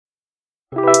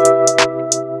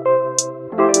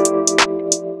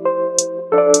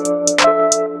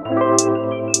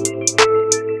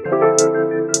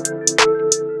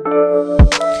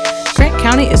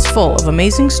of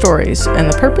amazing stories,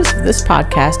 and the purpose of this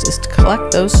podcast is to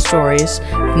collect those stories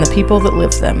from the people that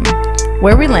live them.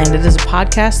 Where We Landed is a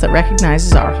podcast that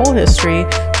recognizes our whole history,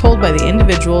 told by the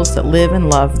individuals that live and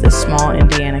love this small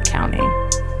Indiana county.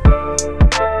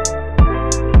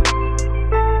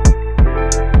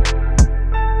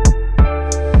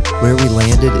 Where We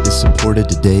Landed is supported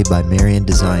today by Marion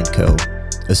Design Co.,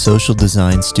 a social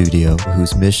design studio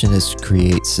whose mission is to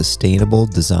create sustainable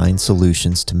design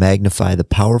solutions to magnify the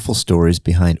powerful stories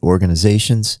behind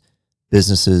organizations,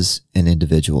 businesses, and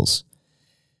individuals.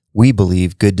 We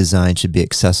believe good design should be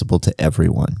accessible to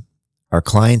everyone. Our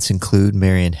clients include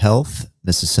Marion Health,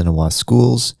 Mississinawa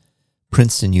Schools,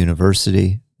 Princeton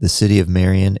University, the City of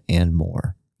Marion, and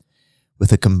more.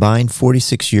 With a combined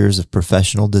 46 years of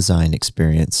professional design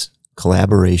experience,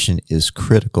 collaboration is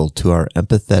critical to our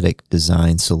empathetic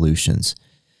design solutions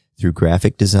through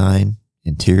graphic design,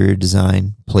 interior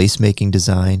design, placemaking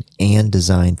design, and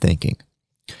design thinking.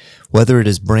 Whether it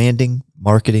is branding,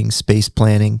 marketing, space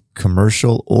planning,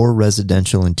 commercial or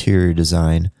residential interior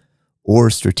design,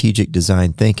 or strategic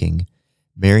design thinking,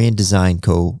 Marion Design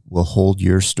Co. will hold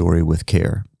your story with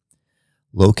care.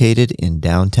 Located in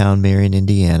downtown Marion,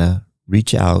 Indiana,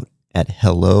 reach out at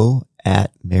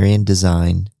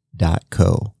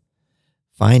hello@mariondesign.co.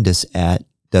 Find us at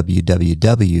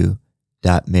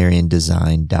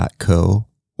www.mariondesign.co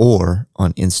or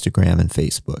on Instagram and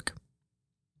Facebook.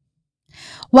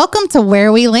 Welcome to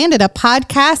Where We Landed, a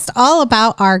podcast all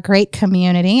about our great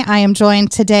community. I am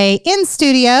joined today in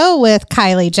studio with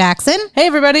Kylie Jackson. Hey,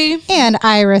 everybody. And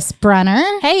Iris Brunner.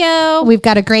 Heyo. We've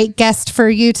got a great guest for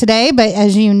you today, but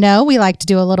as you know, we like to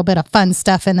do a little bit of fun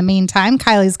stuff in the meantime.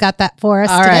 Kylie's got that for us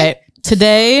All today. right.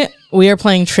 Today, we are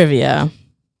playing trivia.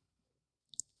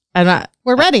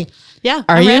 We're ready. Yeah.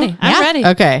 Are I'm you? ready. I'm ready.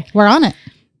 Okay. We're on it.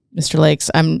 Mr. Lakes,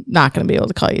 I'm not going to be able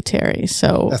to call you Terry,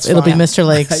 so That's it'll fine. be Mr.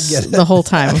 Lakes the whole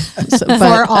time. So, but,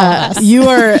 For all of us.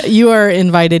 You are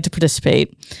invited to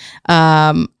participate.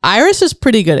 Iris is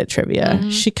pretty good at trivia. Mm-hmm.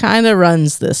 She kind of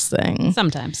runs this thing.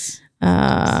 Sometimes.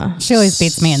 She always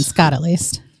beats me and Scott, at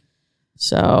least.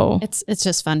 So It's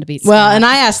just fun to beat. well, Scott. and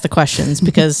I asked the questions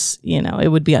because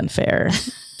it would be unfair.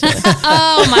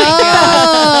 Oh my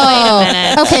God. Wait a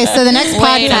minute. Okay, so the next Wait a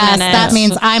podcast, minute. that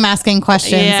means I'm asking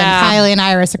questions Yeah. and Kylie and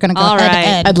Iris are going to go All head to right.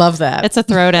 head. I'd love that. It's a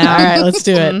throwdown. All right, let's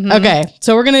do it. Okay,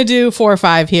 so we're going to do 4 or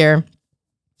 5 here.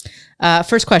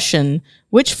 First question.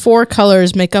 Which 4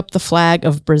 colors make up the flag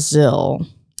of Brazil?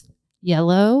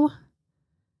 Yellow,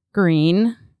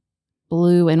 green,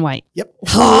 blue, and white. Yep.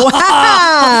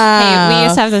 Hey, we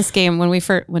used to have this game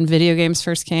when video games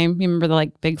first came. You remember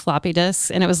the big floppy disks,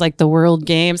 and it was like the World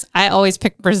Games. I always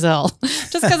picked Brazil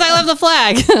just because I love the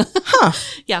flag. Huh.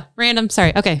 Yeah, random.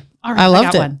 Sorry. Okay. All right. I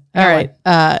loved got it. One. All right.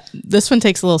 This one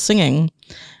takes a little singing.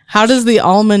 How does the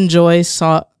Almond Joy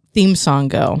theme song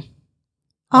go?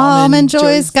 Almond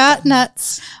Joy's got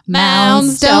nuts.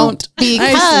 Mounds don't.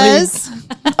 Because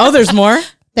Oh, there's more?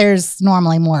 there's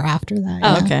normally more after that.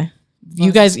 Oh, yeah. Okay.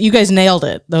 You guys nailed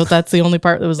it. Though that's the only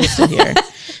part that was listed here.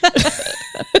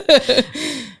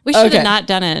 We should Okay. have not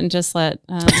done it and just let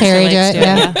Terry Mr. do Lakes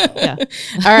it, Yeah.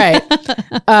 All right.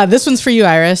 This one's for you,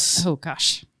 Iris. Oh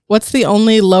gosh. What's the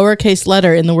only lowercase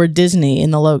letter in the word Disney in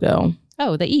the logo?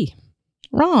 Oh, the E.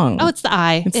 Wrong. Oh, it's the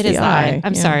I. It's It the is the I, I.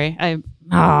 I'm yeah. sorry.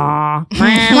 Wah,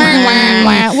 wah,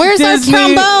 wah. Where's Disney. our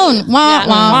trombone? Wah, Yeah.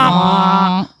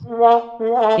 wah,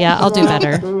 wah. Yeah, I'll do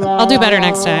better. I'll do better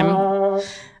next time.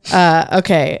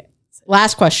 Okay.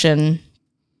 Last question.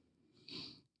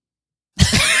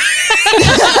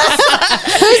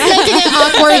 Who's making it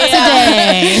awkward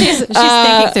today? She's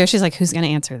thinking through. She's like, who's going to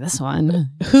answer this one?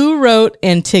 Who wrote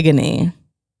Antigone?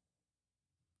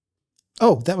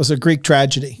 Oh, that was a Greek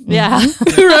tragedy. Yeah.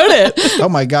 Who wrote it? Oh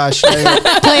my gosh.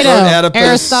 Plato, Oedipus.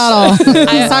 Aristotle,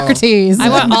 Socrates. I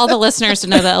want all the listeners to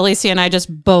know that Alicia and I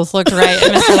just both looked right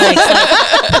at Mr. Lakes.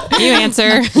 Like, you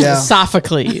answer. Yeah.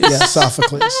 Sophocles. Yeah,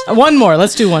 Sophocles. One more.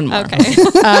 Let's do one more. Okay.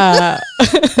 Wasn't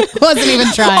even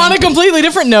trying. On a completely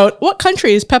different note, what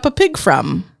country is Peppa Pig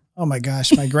from? Oh my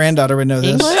gosh, my granddaughter would know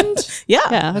this. England? Yeah.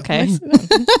 Yeah. Okay.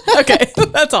 Okay.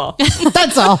 That's all.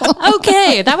 That's all.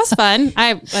 Okay. That was fun.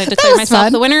 I declared was myself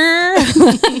fun. the winner.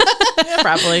 Yeah,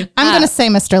 probably. I'm going to say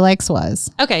Mr. Lakes was.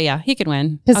 Okay. Yeah. He can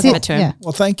win. 'Cause I'll he- give it to him. yeah.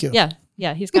 Well, thank you. Yeah.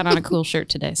 Yeah, he's got on a cool shirt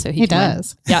today, so He can win.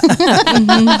 does. Yeah,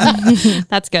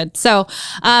 that's good. So,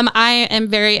 I am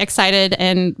very excited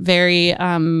and very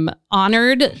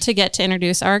honored to get to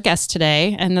introduce our guest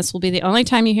today, and this will be the only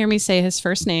time you hear me say his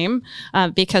first name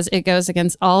because it goes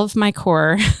against all of my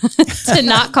core to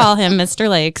not call him Mr.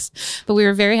 Lakes. But we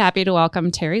were very happy to welcome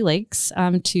Terry Lakes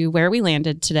to Where We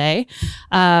Landed today.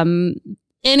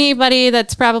 anybody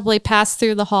that's probably passed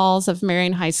through the halls of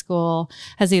Marion High School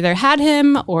has either had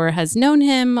him or has known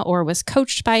him or was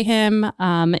coached by him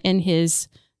in his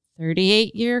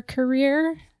 38-year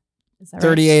career. Is that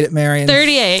 38 right? at Marion.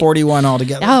 38. 41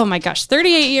 altogether. Oh my gosh.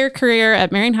 38-year career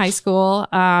at Marion High School.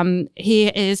 He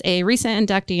is a recent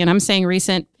inductee, and I'm saying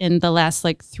recent in the last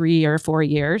 3 or 4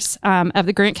 years, of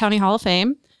the Grant County Hall of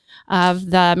Fame, of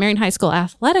the Marion High School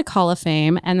Athletic Hall of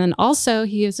Fame, and then also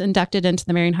he is inducted into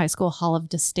the Marion High School Hall of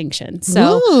Distinction.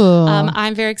 So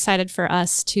I'm very excited for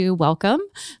us to welcome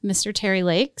Mr. Terry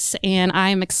Lakes, and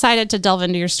I'm excited to delve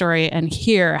into your story and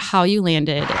hear how you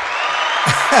landed.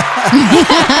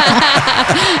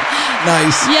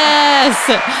 Nice. Yes.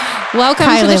 Welcome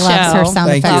to the Kylie show. loves her sound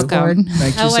Thank effects you. board.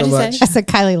 Thank you so what'd you much. say? I said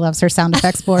Kylie loves her sound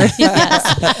effects board.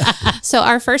 Yes. So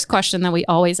our first question that we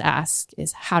always ask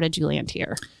is, how did you land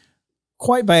here?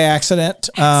 Quite by accident.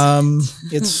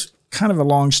 It's kind of a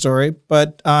long story,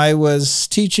 but I was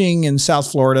teaching in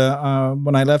South Florida.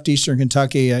 When I left Eastern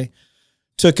Kentucky, I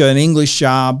took an English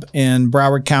job in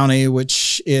Broward County,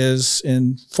 which is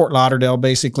in Fort Lauderdale,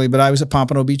 basically. But I was at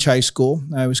Pompano Beach High School.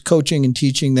 I was coaching and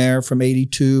teaching there from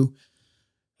 82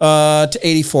 to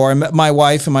 84. I met my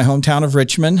wife in my hometown of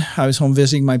Richmond. I was home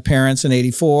visiting my parents in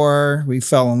 84. We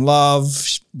fell in love.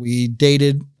 We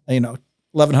dated,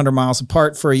 1,100 miles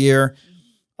apart for a year.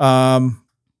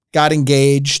 Got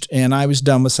engaged, and I was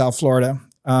done with South Florida.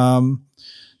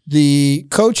 The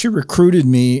coach who recruited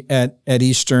me at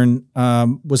Eastern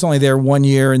was only there 1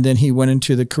 year, and then he went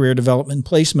into the career development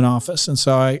placement office. And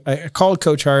so I called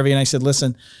Coach Harvey and I said,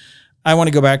 listen, I want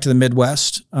to go back to the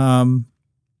Midwest.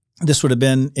 This would have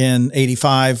been in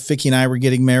 85. Vicki and I were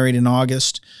getting married in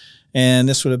August, and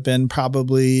this would have been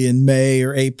probably in May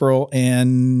or April.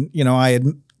 And, I had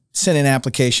sent in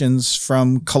applications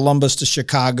from Columbus to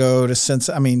Chicago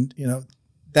to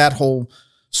that whole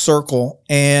circle.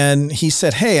 And he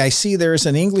said, hey, I see there's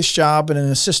an English job and an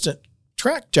assistant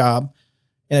track job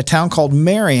in a town called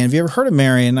Marion. Have you ever heard of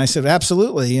Marion? I said,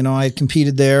 absolutely. I had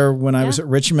competed there when I was at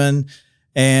Richmond.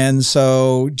 And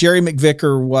so Jerry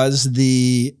McVicker was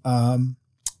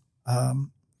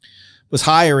was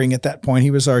hiring at that point.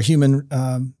 He was our human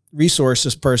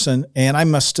resources person. And I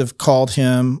must have called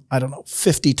him,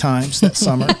 50 times that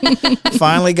summer.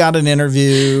 Finally got an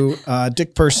interview.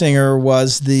 Dick Persinger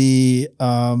was the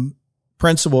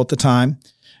principal at the time.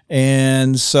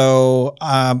 And so,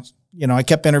 I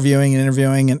kept interviewing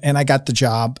and I got the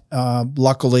job,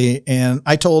 luckily. And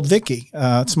I told Vicki,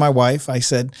 it's my wife, I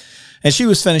said, and she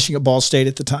was finishing at Ball State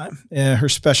at the time, her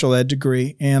special ed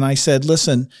degree. And I said,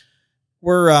 listen,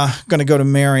 we're going to go to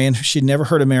Marion. She'd never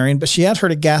heard of Marion, but she had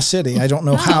heard of Gas City. I don't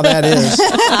know how that is.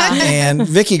 And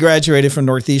Vicki graduated from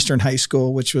Northeastern High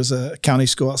School, which was a county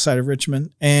school outside of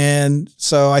Richmond. And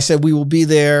so I said, we will be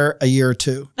there a year or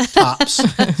two, tops.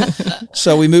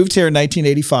 So we moved here in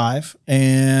 1985,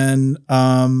 and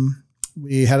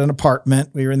we had an apartment.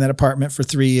 We were in that apartment for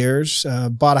 3 years,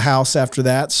 bought a house after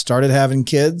that, started having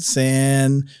kids,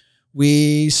 and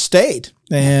we stayed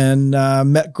and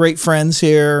met great friends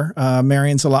here.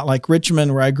 Marion's a lot like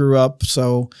Richmond, where I grew up.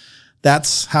 So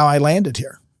that's how I landed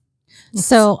here.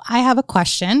 So I have a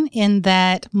question in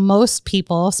that most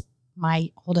people,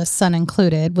 my oldest son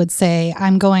included, would say,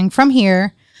 I'm going from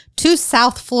here to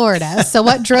South Florida. So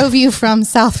what drove you from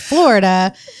South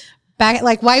Florida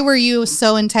back? Why were you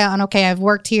so intent on, okay, I've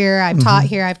worked here, I've taught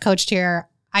here, I've coached here,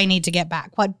 I need to get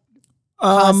back? What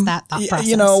caused that thought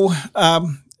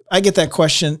process? I get that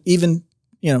question even,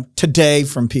 today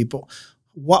from people.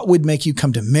 What would make you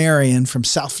come to Marion from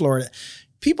South Florida?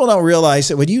 People don't realize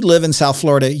that when you live in South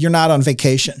Florida, you're not on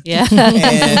vacation. Yeah.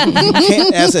 And you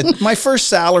can't, my first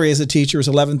salary as a teacher was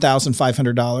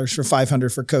 $11,500 for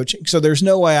 $500 for coaching. So there's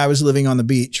no way I was living on the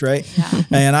beach, right? Yeah.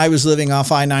 And I was living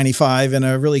off I-95 in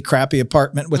a really crappy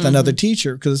apartment with another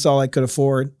teacher because it's all I could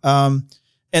afford.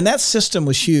 And that system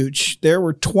was huge. There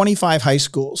were 25 high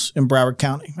schools in Broward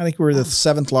County. I think we were the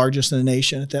 7th largest in the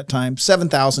nation at that time,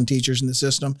 7,000 teachers in the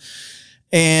system.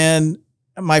 And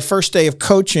my first day of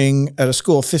coaching at a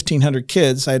school of 1,500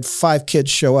 kids, I had 5 kids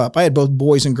show up. I had both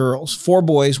boys and girls, 4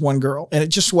 boys, 1 girl. And it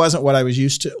just wasn't what I was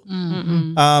used to.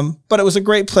 Mm-hmm. But it was a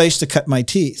great place to cut my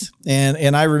teeth.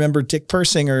 And I remember Dick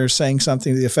Persinger saying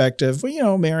something to the effect of,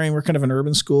 well, Marion, we're kind of an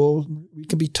urban school. We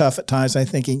can be tough at times. I'm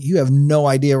thinking, you have no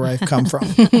idea where I've come from.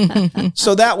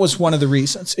 So that was one of the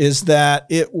reasons, is that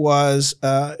it was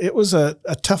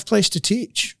a tough place to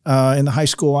teach in the high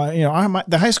school.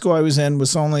 The high school I was in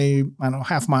was only,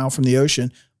 half mile from the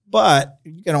ocean, but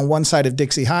on one side of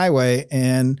Dixie Highway,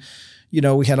 and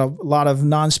we had a lot of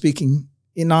non-speaking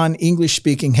non-English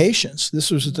speaking Haitians.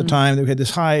 This was at the time that we had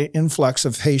this high influx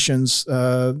of Haitians.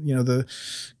 The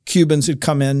Cubans had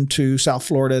come into South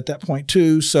Florida at that point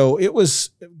too. So it was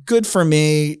good for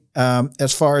me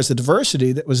as far as the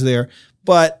diversity that was there.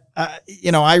 But,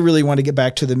 I really want to get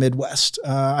back to the Midwest.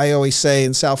 I always say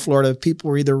in South Florida, people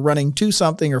were either running to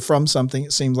something or from something,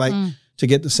 it seemed like, to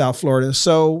get to South Florida.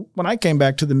 So when I came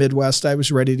back to the Midwest, I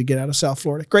was ready to get out of South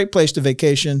Florida. Great place to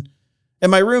vacation. And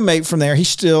my roommate from there, he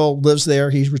still lives there.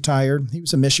 He's retired. He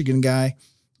was a Michigan guy.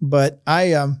 But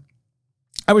I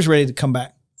was ready to come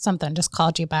back. Something just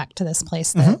called you back to this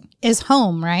place that is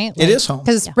home, right? It is home.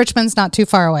 Because Richmond's not too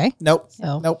far away. Nope.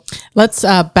 So. Nope. Let's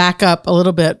back up a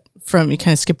little bit from, you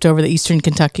kind of skipped over the Eastern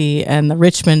Kentucky and the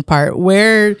Richmond part.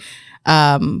 Where,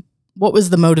 what was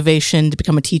the motivation to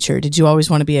become a teacher? Did you always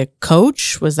want to be a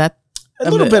coach? Was that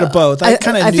a little bit of both? I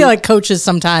feel like coaches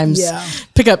sometimes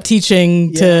pick up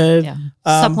teaching to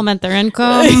supplement their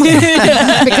income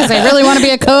because they really want to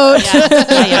be a coach.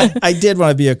 I did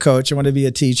want to be a coach. I wanted to be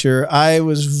a teacher. I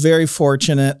was very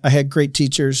fortunate. I had great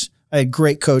teachers. I had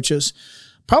great coaches.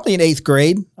 Probably in 8th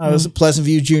grade, I was at Pleasant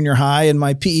View Junior High, and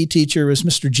my PE teacher was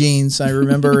Mr. Jeans, I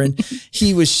remember. And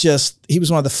he was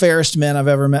one of the fairest men I've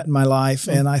ever met in my life.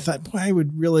 And I thought, boy, I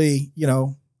would really,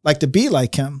 like to be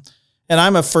like him. And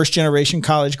I'm a first generation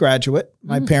college graduate.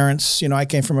 My parents, I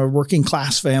came from a working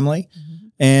class family.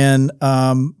 And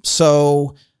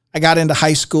so I got into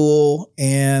high school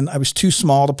and I was too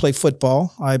small to play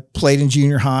football. I played in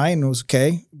junior high and it was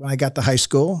okay. When I got to high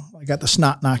school, I got the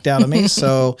snot knocked out of me.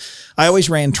 So I always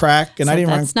ran track and I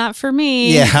didn't run. That's not for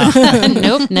me. Yeah.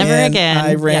 Nope. Never and again.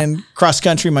 I ran cross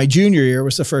country my junior year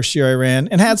was the first year I ran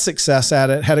and had success at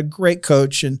it. Had a great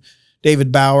coach and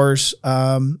David Bowers.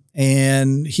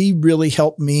 And he really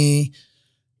helped me,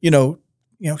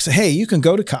 say, hey, you can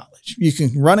go to college. You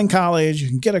can run in college. You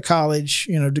can get a college,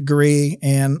 degree.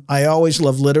 And I always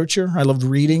loved literature. I loved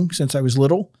reading since I was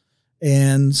little.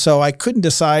 And so I couldn't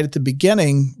decide at the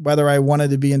beginning whether I wanted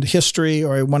to be into history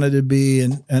or I wanted to be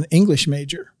an English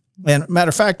major. And matter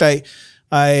of fact,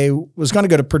 I was going to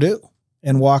go to Purdue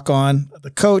and walk on. The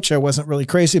coach I wasn't really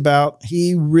crazy about.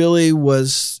 He really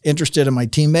was interested in my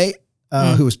teammate.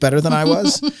 Who was better than I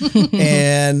was.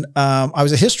 And I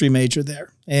was a history major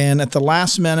there. And at the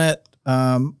last minute,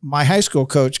 my high school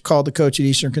coach called the coach at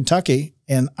Eastern Kentucky,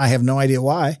 and I have no idea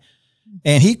why.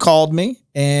 And he called me,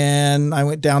 and I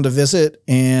went down to visit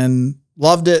and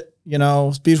loved it.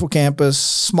 It's a beautiful campus,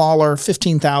 smaller,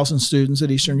 15,000 students at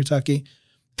Eastern Kentucky,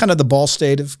 kind of the Ball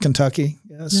State of Kentucky,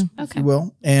 yes, if you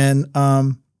will. And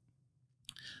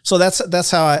so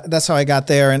that's how I got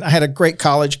there. And I had a great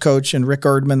college coach in Rick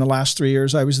Erdman the last 3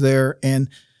 years I was there. And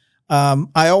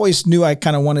I always knew I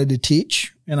kind of wanted to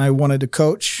teach and I wanted to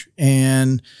coach.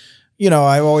 And,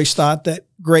 I always thought that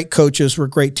great coaches were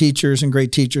great teachers and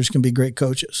great teachers can be great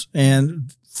coaches.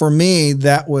 And for me,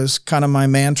 that was kind of my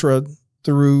mantra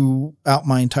throughout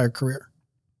my entire career.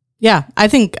 Yeah, I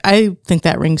think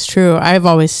that rings true. I've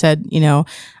always said,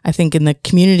 I think in the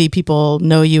community, people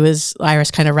know you as Iris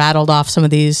kind of rattled off some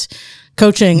of these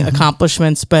coaching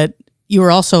accomplishments, but you were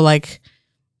also like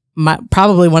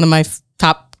probably one of my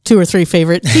top 2 or 3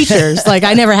 favorite teachers. Like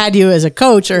I never had you as a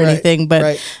coach or anything,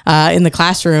 but in the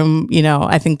classroom,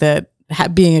 I think that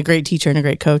being a great teacher and a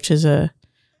great coach is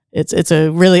it's a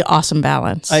really awesome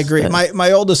balance. I agree.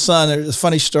 My oldest son, there's a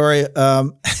funny story.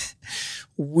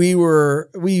 We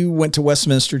went to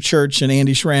Westminster Church and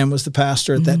Andy Schramm was the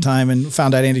pastor at that time and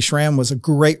found out Andy Schramm was a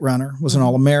great runner, was an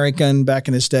All-American back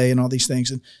in his day and all these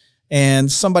things.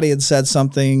 And somebody had said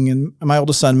something, and my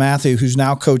oldest son, Matthew, who's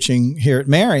now coaching here at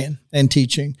Marion and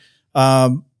teaching,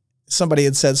 somebody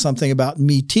had said something about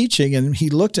me teaching, and he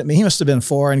looked at me, he must have been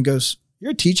 4, and goes,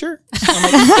 "You're a teacher?" I'm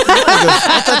like,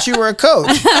 I thought you were a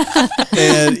coach.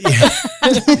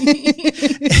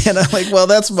 And I'm like, well,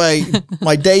 that's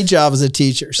my day job as a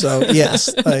teacher. So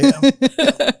yes, I am.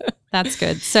 That's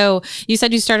good. So you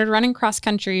said you started running cross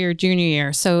country your junior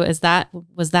year. So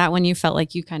was that when you felt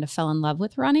like you kind of fell in love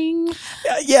with running?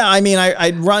 Yeah. I mean,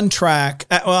 I'd run track.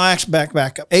 Well, actually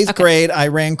back up. 8th grade, I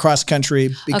ran cross country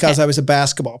because I was a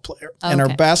basketball player. And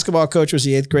our basketball coach was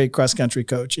the 8th grade cross country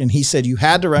coach. And he said, you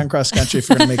had to run cross country if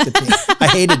you're going to make the team. I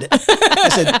hated it. I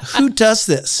said, who does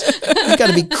this? You got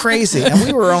to be crazy. And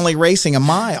we were only racing a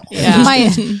mile. Yeah.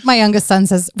 My youngest son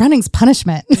says running's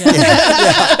punishment.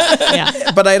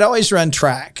 Yeah. But I'd always run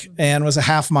track and was a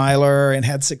half miler and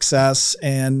had success.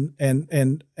 And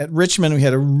at Richmond, we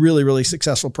had a really, really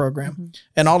successful program.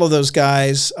 And all of those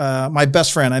guys, my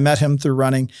best friend, I met him through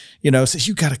running, says,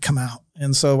 you got to come out.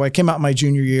 And so I came out my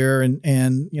junior year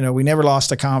and we never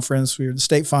lost a conference. We were in the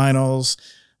state finals.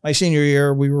 my senior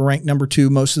year, we were ranked number 2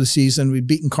 most of the season. We'd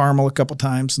beaten Carmel a couple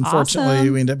times. Unfortunately,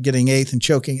 Awesome. we ended up getting 8th and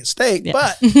choking at state.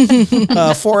 Yeah.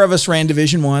 But 4 of us ran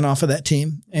Division I off of that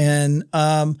team. And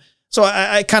so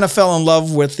I kind of fell in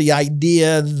love with the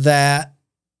idea that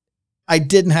I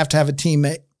didn't have to have a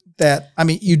teammate that, I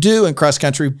mean, you do in cross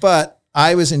country, but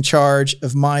I was in charge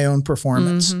of my own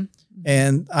performance. Mhm.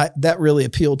 And that really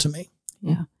appealed to me.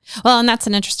 Yeah. Well, and that's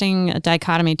an interesting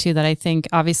dichotomy too, that I think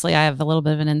obviously I have a little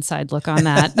bit of an inside look on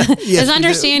that. Yes, is you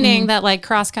understanding that like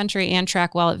cross country and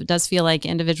track, while it does feel like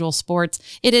individual sports,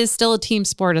 it is still a team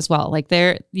sport as well. Like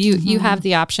you have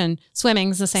the option.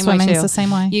 Swimming's the same way Swimming's too. the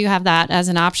same way. You have that as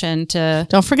an option to.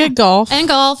 Don't forget golf. And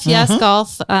golf, yes,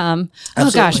 golf. Oh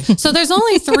gosh, Absolutely. so there's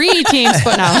only 3 teams,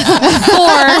 but no,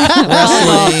 4.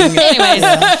 Wrestling. Anyways,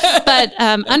 but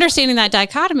understanding that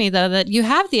dichotomy, though, that you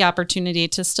have the opportunity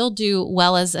to still do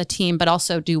well as a team, but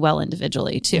also do well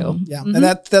individually too. Yeah. And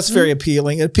that's very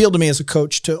appealing. It appealed to me as a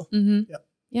coach too. Mm-hmm. Yep.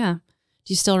 Yeah.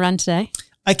 Do you still run today?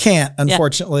 I can't,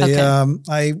 unfortunately. Okay.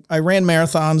 I ran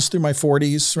marathons through my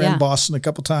 40s, ran Yeah. Boston a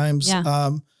couple times. Yeah.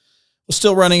 Was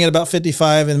still running at about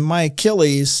 55, and my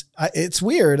Achilles, it's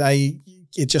weird.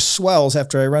 It just swells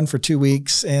after I run for 2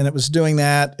 weeks, and it was doing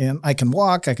that. And I can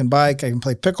walk, I can bike, I can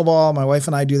play pickleball. My wife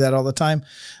and I do that all the time.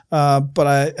 But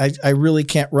I really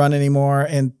can't run anymore.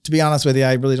 And to be honest with you,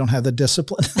 I really don't have the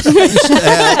discipline I used to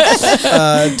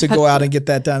have, to go out and get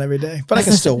that done every day. But I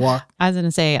can still walk. I was going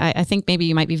to say, I think maybe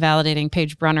you might be validating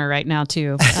Paige Brunner right now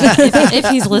too, if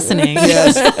he's listening.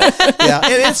 Yes. Yeah.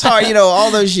 And it's hard,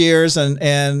 all those years.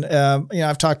 And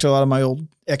I've talked to a lot of my old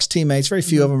ex-teammates, very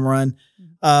few of them run.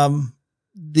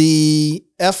 The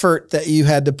effort that you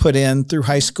had to put in through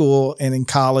high school and in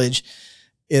college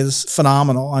is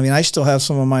phenomenal. I mean, I still have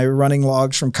some of my running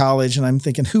logs from college, and I'm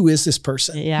thinking, who is this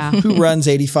person? Yeah. Who runs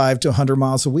 85 to 100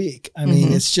 miles a week? I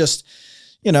mean, it's just,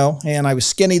 and I was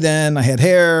skinny then. I had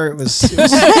hair. It was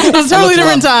It was a totally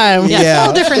different time. Yeah.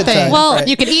 Whole different good thing. time, Well, right.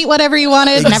 you could eat whatever you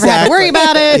wanted, never had to worry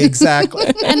about it. Exactly.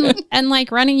 and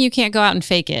like running, you can't go out and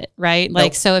fake it, right?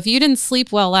 Like, Nope. so if you didn't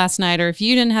sleep well last night, or if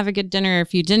you didn't have a good dinner,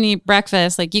 if you didn't eat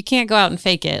breakfast, like you can't go out and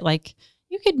fake it. Like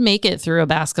you could make it through a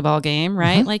basketball game,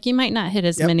 right? Like you might not hit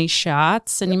as Yep. many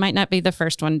shots, and you might not be the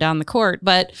first one down the court,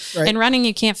 but Right. in running,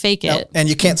 you can't fake No, it. and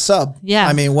you can't sub. Yeah.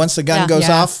 I mean, once the gun Yeah. goes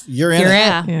Yeah. off, you're in You're it.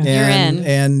 Yeah. in. Yeah. You're in.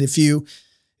 And if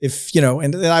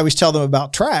and I always tell them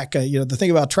about track, the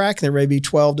thing about track, there may be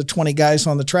 12 to 20 guys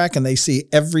on the track and they see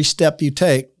every step you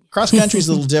take. Cross country is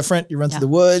a little different. You run through the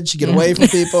woods, you get away from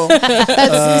people.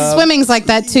 Swimming's like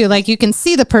that too. Like you can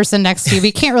see the person next to you, but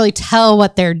you can't really tell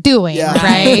what they're doing, Yeah.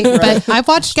 right? Right. But I've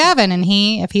watched Gavin, and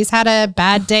if he's had a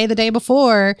bad day the day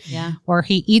before, Yeah. or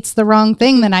he eats the wrong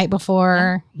thing the night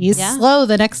before, he's Yeah. slow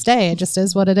the next day. It just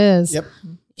is what it is. Yep.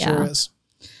 Yeah. Sure is.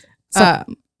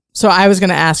 So I was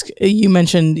going to ask, you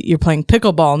mentioned you're playing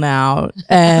pickleball now,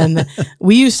 and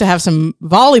we used to have some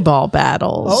volleyball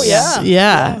battles. Oh, yeah.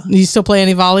 Yeah. You still play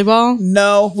any volleyball?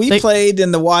 No, we played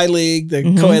in the Y League, the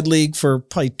co-ed league, for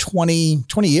probably 20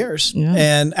 years. Yeah.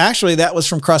 And actually that was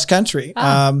from cross country.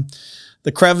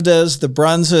 The Krevdas, the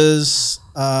Brunses,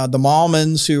 the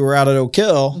Malmans who were out at Oak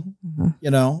Hill,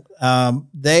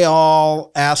 they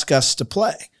all ask us to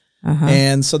play.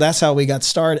 And so that's how we got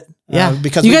started. Yeah.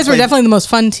 Because you we guys were played- definitely the most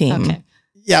fun team. Okay.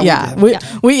 Yeah. Yeah, We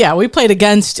did. we played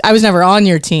against. I was never on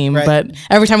your team, Right. but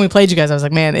every time we played you guys, I was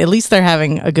like, man, at least they're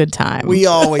having a good time. We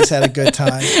always had a good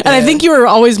time. and I think you were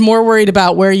always more worried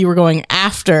about where you were going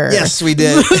after. Yes, we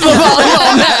did. the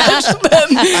volleyball match.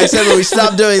 I said when we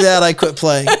stopped doing that, I quit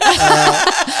playing.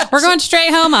 We're going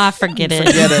straight home. Forget it.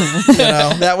 Forget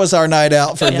it. That was our night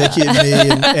out for Vicky and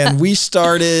me. And we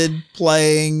started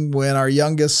playing when our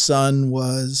youngest son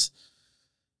was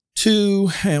 2,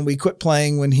 and we quit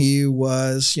playing when he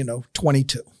was,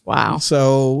 22. Wow.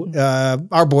 So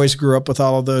our boys grew up with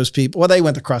all of those people. Well, they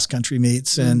went to cross country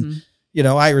meets, and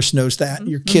Irish knows that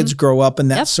your kids grow up in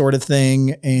that Yep. sort of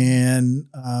thing. And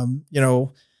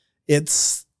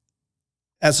it's,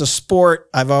 as a sport,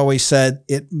 I've always said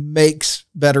it makes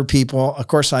better people. Of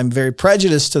course, I'm very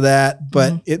prejudiced to that,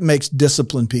 but it makes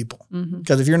disciplined people.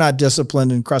 Because if you're not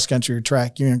disciplined in cross country or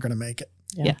track, you aren't going to make it.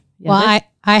 Yeah. Well,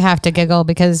 I have to giggle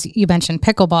because you mentioned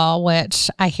pickleball, which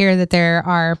I hear that there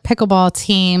are pickleball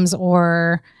teams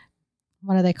or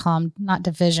what do they call them? Not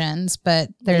divisions, but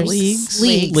there's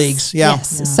Leagues. Yeah.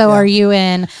 Yes. So are you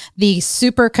in the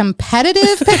super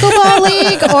competitive pickleball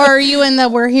league, or are you in the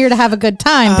we're here to have a good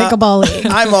time pickleball league?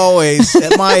 I'm always,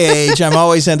 at my age, I'm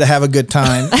always in to have a good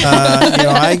time.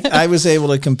 I was able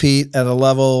to compete at a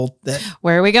level that.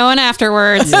 Where are we going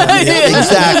afterwards?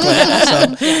 Exactly.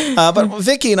 So, but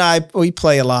Vicky and I, we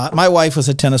play a lot. My wife was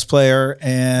a tennis player,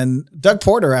 and Doug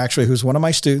Porter, actually, who's one of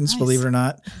my students, believe it or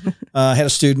not, had a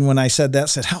student when I said that,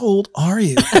 said, "How old are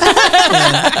you?"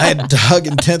 And I had Doug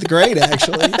in 10th grade,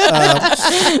 actually.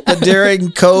 But during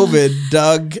COVID,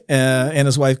 Doug and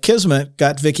his wife Kismet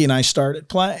got Vicky and I started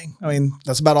playing. I mean,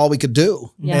 that's about all we could do.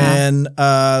 Yeah.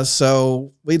 And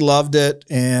so we loved it.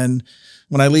 And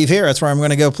when I leave here, that's where I'm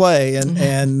going to go play.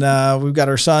 And we've got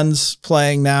our sons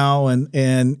playing now. And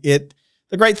the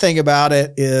great thing about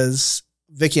it is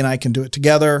Vicky and I can do it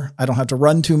together. I don't have to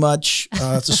run too much.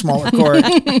 It's a smaller court.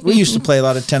 We used to play a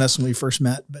lot of tennis when we first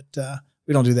met, but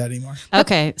we don't do that anymore.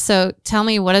 Okay. So tell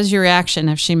me, what is your reaction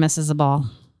if she misses a ball?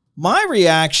 My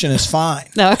reaction is fine.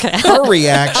 Okay. Her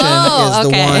reaction is the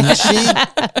one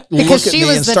because she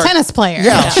was the tennis player.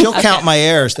 Yeah, she'll count my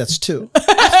errors. That's 2. Wait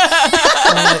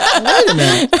a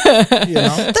minute.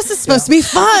 This is supposed to be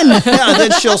fun. Yeah, and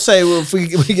then she'll say, well, if we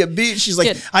get beat, she's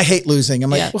like, I hate losing. I'm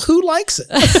like, well, who likes it?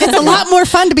 It's a lot more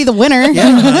fun to be the winner.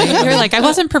 Yeah, You're like, I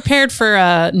wasn't prepared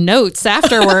for notes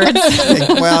afterwards.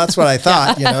 Well, that's what I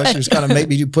thought. She was going to make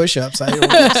me do push-ups.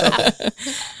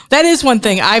 That is one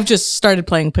thing. I've just started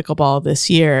playing pickleball this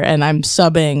year, and I'm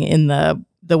subbing in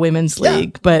the women's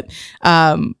league. But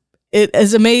it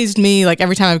has amazed me, like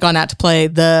every time I've gone out to play,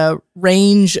 the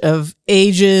range of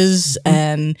ages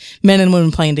and men and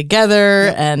women playing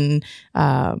together, and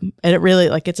it really,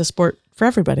 like, it's a sport for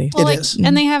everybody. Well, it is.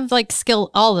 And they have like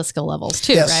all the skill levels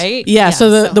too, Yes. right? Yeah.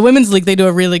 So the women's league, they do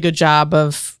a really good job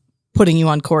of putting you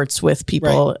on courts with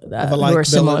people who are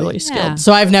similarly skilled. Yeah.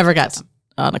 So I've never got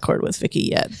on a court with Vicky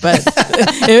yet, but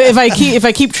if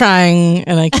I keep trying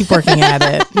and I keep working at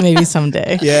it, maybe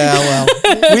someday. Yeah, well,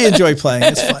 we enjoy playing.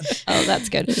 It's fun. Oh, that's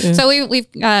good. Yeah. So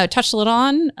we've touched a little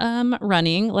on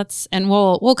running.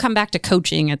 We'll come back to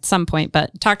coaching at some point,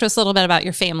 but talk to us a little bit about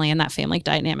your family and that family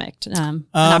dynamic. An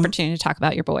opportunity to talk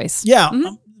about your boys. Yeah.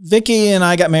 Mm-hmm. Vicky and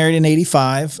I got married in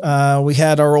 1985. We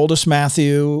had our oldest,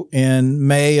 Matthew, in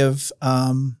May of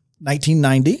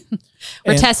 1990.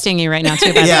 We're testing you right now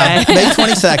too, by the way. May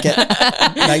 22nd,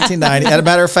 1990. As a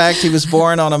matter of fact, he was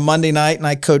born on a Monday night, and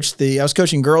I was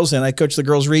coaching girls, and I coached the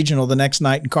girls regional the next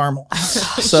night in Carmel.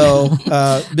 So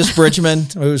Miss Bridgman,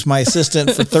 who was my assistant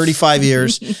for 35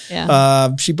 years,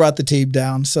 she brought the team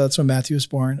down. So that's when Matthew was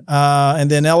born.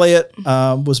 And then Elliot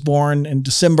was born in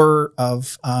December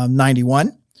of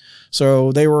 91.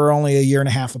 So they were only a year and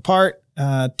a half apart.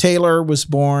 Taylor was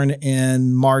born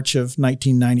in March of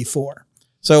 1994.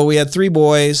 So we had 3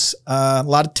 boys, a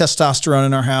lot of testosterone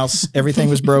in our house. Everything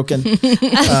was broken.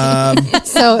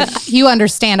 So you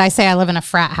understand, I say I live in a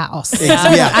frat house.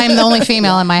 Yeah. I'm the only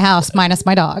female in my house, minus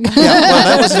my dog. Yeah, well,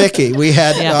 that was Vicky. We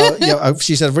had,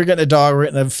 she said, if we're getting a dog, we're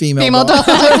getting a female dog.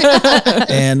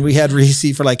 And we had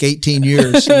Reese for like 18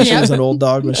 years. She was an old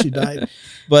dog when she died.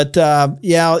 But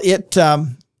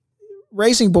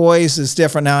raising boys is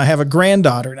different now. I have a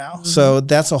granddaughter now, so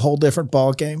that's a whole different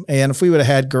ball game. And if we would have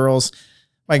had girls,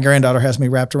 my granddaughter has me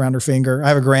wrapped around her finger. I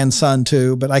have a grandson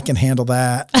too, but I can handle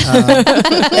that.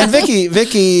 And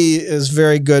Vicky is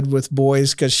very good with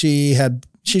boys because she's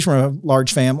from a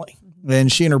large family,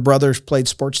 and she and her brothers played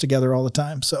sports together all the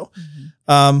time. So,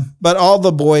 but all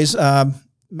the boys,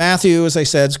 Matthew, as I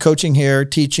said, is coaching here,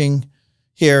 teaching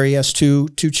here. He has two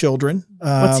children.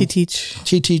 What's he teach?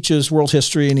 He teaches world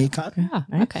history and econ. Oh,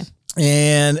 nice. Okay.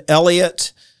 And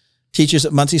Elliot teaches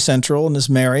at Muncie Central and is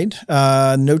married.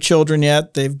 No children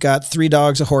yet. They've got 3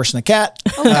 dogs, a horse, and a cat.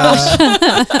 Oh,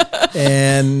 gosh.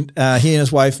 And he and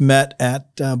his wife met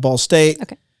at Ball State.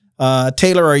 Okay.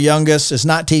 Taylor, our youngest, is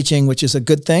not teaching, which is a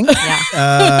good thing.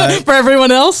 For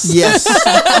everyone else? Yes.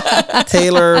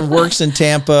 Taylor works in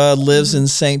Tampa, lives in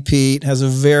St. Pete, has a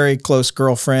very close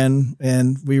girlfriend,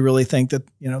 and we really think that,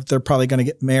 they're probably going to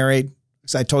get married.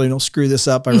 Because I told you, don't screw this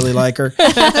up. I really like her.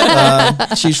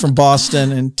 She's from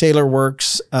Boston, and Taylor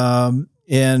works he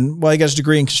got a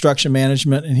degree in construction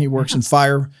management, and he works in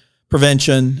fire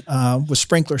prevention with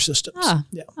sprinkler systems.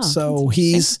 So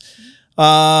he's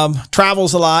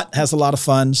travels a lot, has a lot of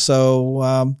fun.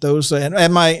 So those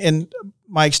and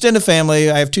my extended family,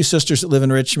 I have 2 sisters that live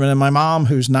in Richmond, and my mom,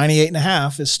 who's 98 and a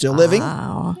half, is still living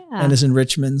and is in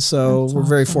Richmond. So we're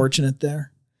very fortunate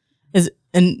there.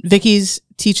 And Vicky's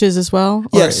teaches as well?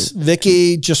 Yes,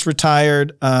 Vicky just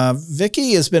retired.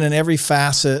 Vicky has been in every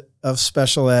facet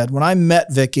special ed. When I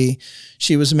met Vicki,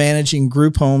 she was managing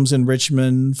group homes in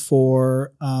Richmond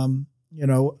for,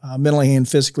 mentally and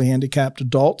physically handicapped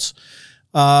adults.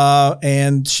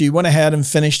 And she went ahead and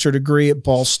finished her degree at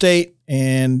Ball State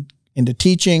and into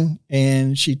teaching.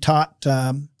 And she taught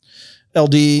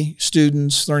LD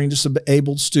students, learning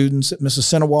disabled students at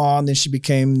Mississinawa. And then she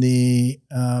became the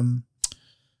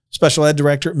special ed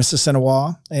director at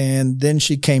Mississinawa. And then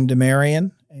she came to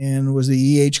Marion and was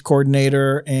the EH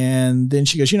coordinator. And then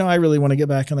she goes, I really want to get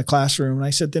back in the classroom. And I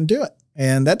said, then do it.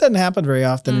 And that doesn't happen very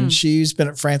often. And she's been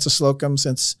at Francis Slocum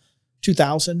since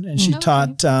 2000. And she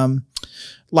taught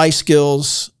life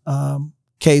skills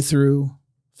K through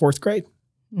fourth grade.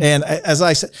 And as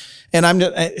I said,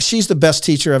 and she's the best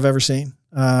teacher I've ever seen.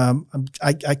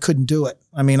 I couldn't do it.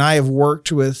 I mean, I have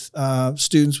worked with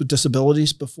students with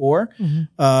disabilities before.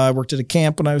 I worked at a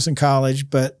camp when I was in college,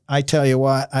 but I tell you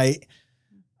what, I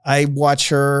watch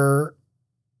her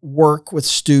work with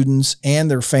students and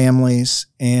their families,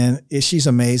 and she's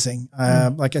amazing.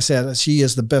 Like I said, she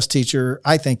is the best teacher,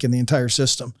 I think, in the entire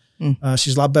system.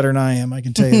 She's a lot better than I am, I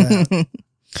can tell you that.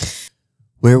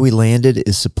 Where We Landed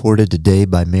is supported today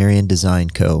by Marion Design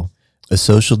Co., a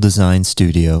social design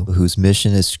studio whose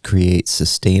mission is to create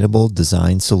sustainable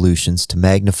design solutions to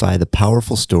magnify the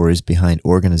powerful stories behind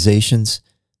organizations,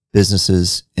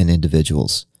 businesses, and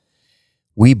individuals.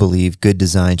 We believe good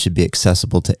design should be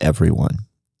accessible to everyone.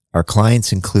 Our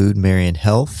clients include Marion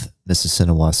Health,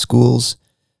 Mississinawa Schools,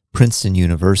 Princeton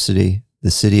University,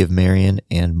 the City of Marion,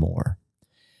 and more.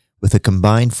 With a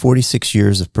combined 46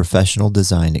 years of professional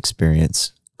design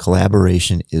experience,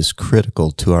 collaboration is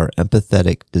critical to our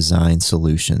empathetic design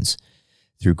solutions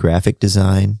through graphic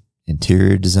design,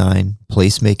 interior design,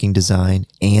 placemaking design,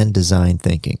 and design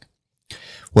thinking.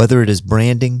 Whether it is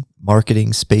branding,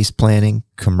 marketing, space planning,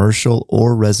 commercial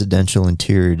or residential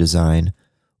interior design,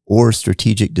 or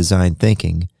strategic design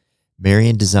thinking,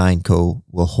 Marion Design Co.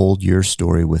 will hold your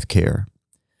story with care.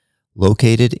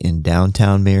 Located in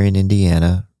downtown Marion,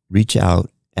 Indiana, reach out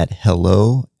at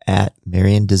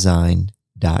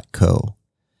hello@mariondesign.co.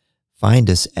 Find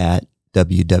us at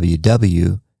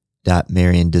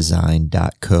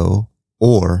www.mariondesign.co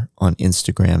or on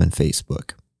Instagram and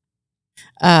Facebook.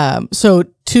 So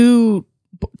two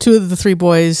of the three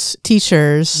boys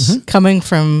teachers coming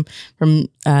from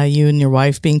you and your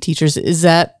wife being teachers, is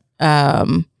that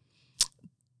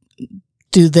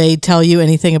do they tell you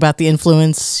anything about the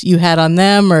influence you had on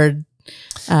them, or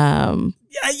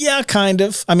Yeah, kind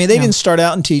of. I mean, they didn't start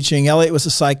out in teaching. Elliot was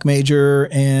a psych major,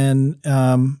 and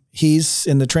he's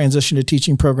in the transition to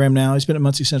teaching program now. He's been at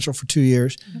Muncie Central for 2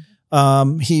 years.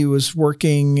 He was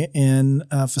working in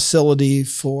a facility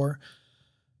for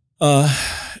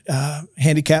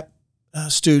handicapped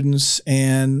students,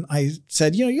 and I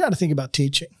said, you got to think about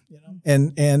teaching.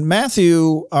 And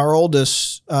Matthew, our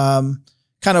oldest, kind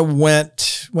of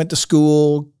went to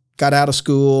school, got out of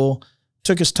school,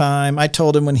 took his time. I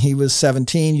told him when he was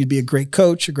 17, you'd be a great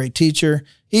coach, a great teacher.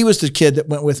 He was the kid that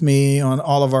went with me on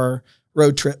all of our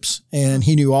road trips, and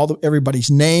he knew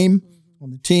everybody's name on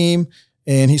the team.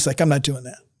 And he's like, I'm not doing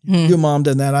that. Your mom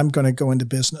done that. I'm going to go into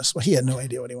business. Well, he had no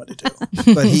idea what he wanted to do,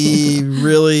 but he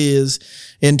really is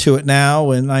into it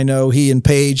now. And I know he and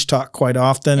Paige talk quite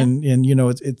often, and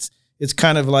it's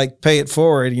kind of like pay it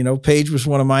forward. Paige was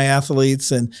one of my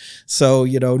athletes. And so,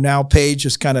 now Paige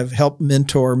has kind of helped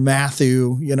mentor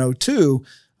Matthew, too,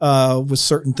 with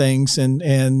certain things. And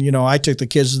I took the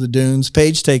kids to the dunes.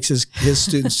 Paige takes his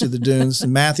students to the dunes,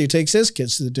 and Matthew takes his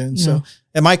kids to the dunes. So,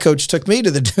 and my coach took me to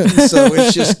the dunes. So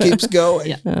it just keeps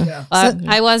going.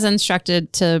 I was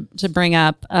instructed to bring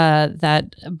up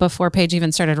that before Paige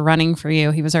even started running for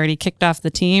you, he was already kicked off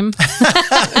the team.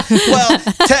 Well,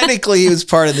 technically he was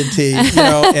part of the team,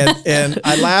 and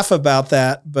I laugh about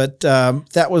that, but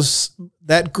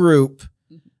that group.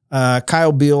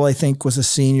 Kyle Beal, I think, was a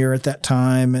senior at that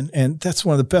time, and that's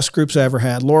one of the best groups I ever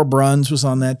had. Laura Bruns was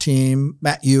on that team,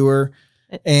 Matt Ewer,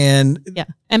 and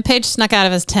Paige snuck out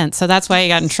of his tent, so that's why he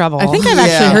got in trouble. I think I've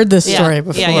actually heard this story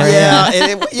before.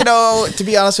 And to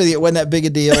be honest with you, it wasn't that big a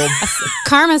deal.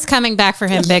 Karma's coming back for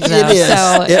him big though. It is.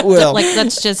 So it will.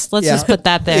 Let's just put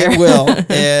that there. It will.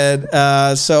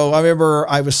 And so I remember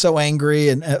I was so angry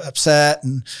and upset,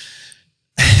 and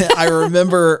I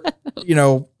remember,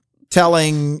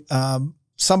 telling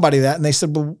somebody that, and they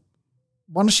said, well,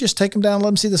 why don't you just take them down and let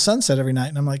them see the sunset every night?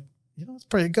 And I'm like, it's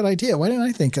probably a good idea. Why didn't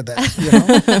I think of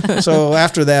that? So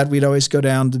after that, we'd always go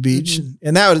down to the beach.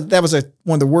 And that was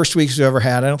one of the worst weeks we ever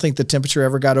had. I don't think the temperature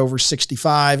ever got over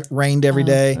 65. It rained every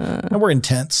day. And we're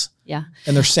intense. Yeah.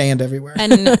 And there's sand everywhere.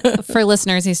 And for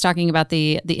listeners, he's talking about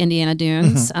the Indiana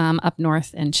Dunes up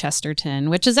north in Chesterton,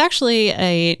 which is actually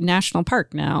a national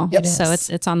park now. Yep. So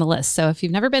it's on the list. So if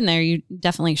you've never been there, you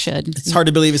definitely should. It's hard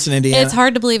to believe it's in Indiana. It's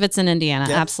hard to believe it's in Indiana.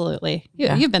 Yep. Absolutely.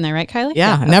 Yeah. You've been there, right, Kylie?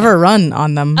 Yeah, Okay. never run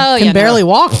on them. Oh, Can yeah, barely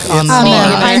walk on them.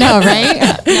 I know,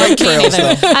 right? Great trails,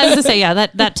 though. I was to say, yeah,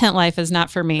 that tent life is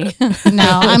not for me. No,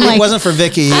 I'm It like, wasn't for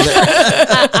Vicky either.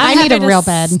 I need a real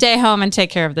bed. Stay home and take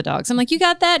care of the dogs. I'm like, you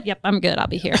got that? Yep, I'm good. I'll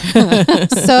be here.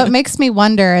 So it makes me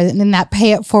wonder, in that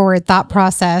pay it forward thought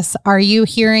process, are you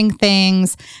hearing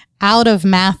things out of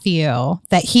Matthew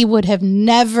that he would have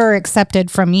never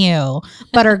accepted from you,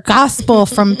 but are gospel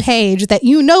from Paige that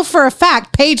you know for a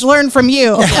fact Paige learned from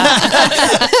you?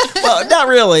 Well, not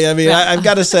really. I mean, I've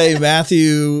got to say,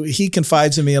 Matthew, he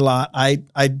confides in me a lot.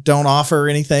 I don't offer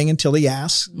anything until he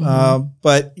asks.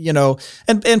 But, you know,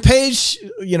 and Paige,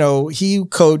 you know, he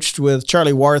coached with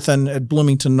Charlie Warthen at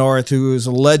Bloomington North, who is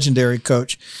a legendary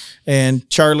coach. And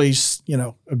Charlie's, you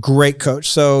know, a great coach.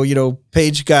 So, you know,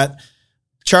 Paige got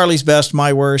Charlie's best,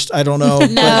 my worst. I don't know.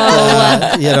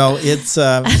 But, you know, it's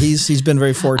he's been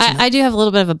very fortunate. I do have a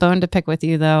little bit of a bone to pick with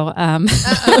you, though.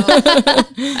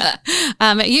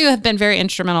 You have been very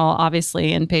instrumental,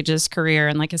 obviously, in Paige's career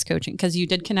and like his coaching, because you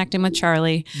did connect him with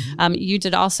Charlie. You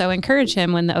did also encourage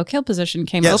him when the Oak Hill position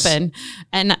came open.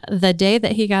 And the day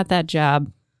that he got that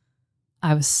job,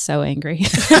 I was so angry.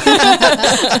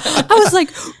 I was like,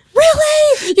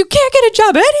 really? You can't get a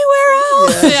job anywhere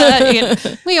else? Yeah, you know,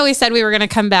 we always said we were going to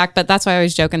come back, but that's why I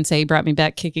always joke and say he brought me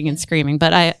back kicking and screaming.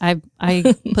 But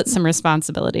I put some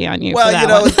responsibility on you. Well,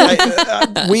 for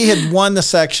that one. we had won the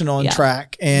sectional in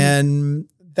track, and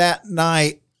that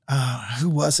night, who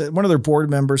was it? One of their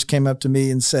board members came up to me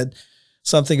and said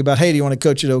something about, "Hey, do you want to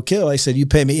coach at Oak Hill?" I said, "You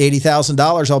pay me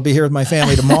 $80,000, I'll be here with my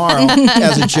family tomorrow,"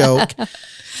 as a joke.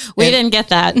 We didn't get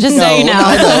that, just so you know.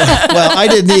 I know. Well, I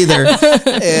didn't either.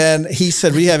 And he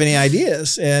said, "Do you have any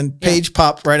ideas?" And Paige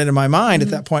popped right into my mind at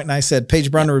that point, and I said,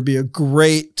 "Paige Brunner would be a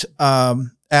great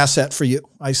asset for you."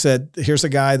 I said, "Here's a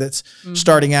guy that's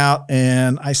starting out,"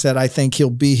 and I said, "I think he'll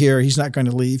be here. He's not going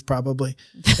to leave probably,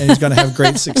 and he's going to have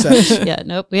great success." Yeah,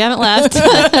 nope, we haven't left.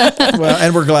 Well,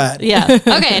 and we're glad. Yeah.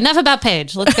 Okay, enough about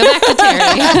Paige. Let's go back to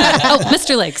Terry. Oh,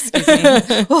 Mr. Lake, excuse me.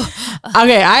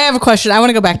 Okay, I have a question. I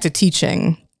want to go back to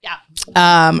teaching. Yeah.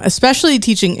 Especially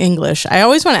teaching English. I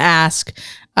always want to ask,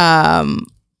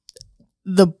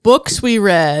 the books we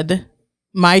read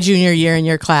my junior year in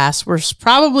your class were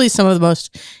probably some of the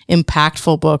most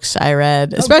impactful books I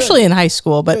read, especially in high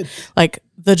school, but like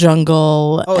The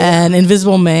Jungle and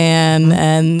Invisible Man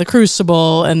and The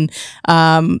Crucible. And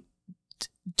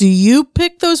do you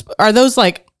pick those? Are those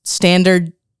like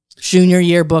standard junior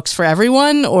year books for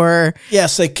everyone, or?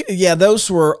 Yes,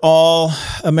 those were all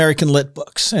American Lit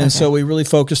books. And so we really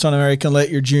focused on American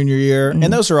Lit your junior year.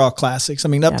 And those are all classics. I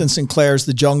mean, Upton Sinclair's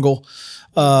The Jungle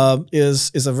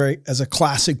is a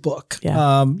classic book.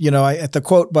 Yeah. You know, the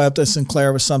quote by Upton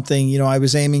Sinclair was something, you know, I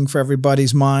was aiming for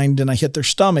everybody's mind and I hit their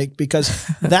stomach, because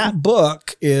that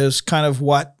book is kind of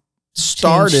what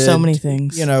started changed so many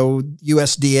things, you know,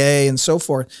 USDA and so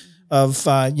forth, of,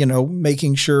 you know,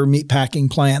 making sure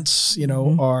meatpacking plants, you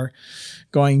know, are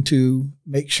going to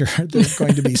make sure they're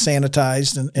going to be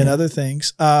sanitized and other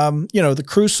things. You know, The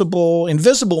Crucible,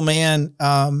 Invisible Man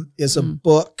is a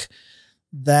book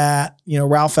that, you know,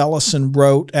 Ralph Ellison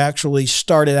wrote, actually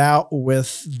started out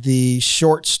with the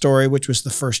short story, which was the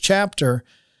first chapter.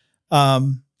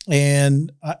 And,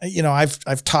 you know,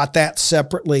 I've taught that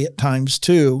separately at times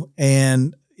too.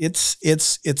 And it's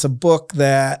a book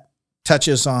that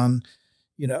touches on,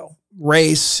 you know,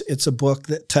 race. It's a book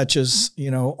that touches,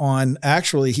 you know, on,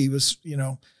 actually he was, you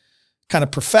know, kind of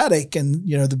prophetic, and,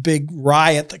 you know, the big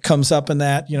riot that comes up in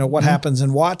that, you know, what happens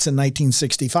in Watts in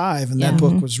 1965. And that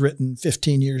book was written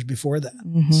 15 years before that.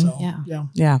 So,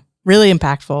 Yeah. Really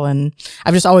impactful. And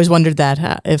I've just always wondered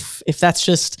that if that's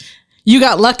just, you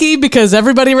got lucky because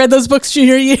everybody read those books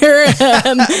junior year.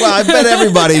 Well, I bet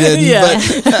everybody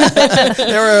didn't, but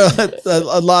there were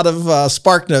a lot of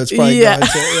Spark Notes probably.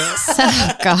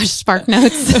 Gosh, Spark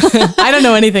Notes. I don't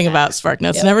know anything about Spark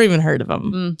Notes. Never even heard of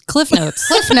them. Cliff Notes.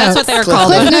 Cliff Notes. That's what they were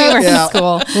called when we were in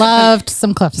school. Loved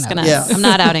some Cliff Notes. I'm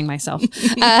not outing myself.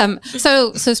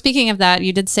 So speaking of that,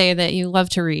 you did say that you love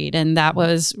to read, and that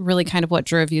was really kind of what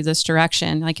drove you this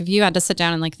direction. Like, if you had to sit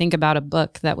down and like think about a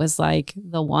book that was like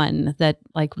the one that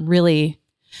like really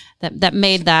that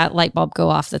made that light bulb go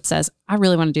off that says, I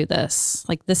really want to do this.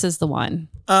 Like, this is the one.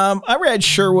 I read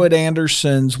Sherwood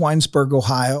Anderson's Winesburg,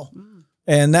 Ohio,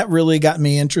 and that really got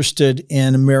me interested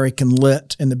in American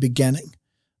Lit in the beginning.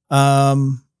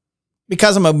 You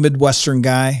because I'm a Midwestern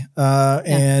guy,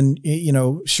 and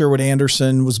Sherwood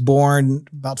Anderson was born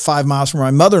about 5 miles from where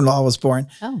my mother-in-law was born.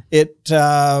 Oh. It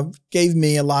gave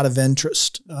me a lot of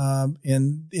interest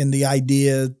in the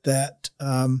idea that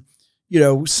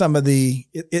some of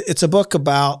it's a book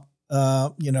about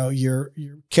your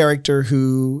character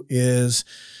who is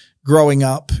growing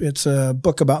up. It's a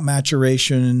book about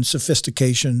maturation and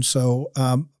sophistication. So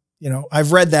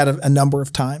I've read that a number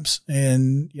of times,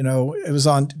 and, it was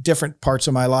on different parts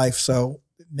of my life. So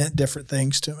it meant different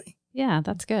things to me. Yeah,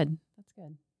 that's good. That's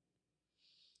good.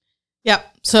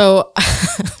 Yep. So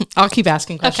I'll keep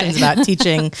asking questions about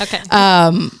teaching. Okay.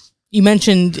 You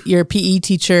mentioned your PE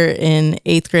teacher in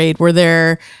 8th grade. Were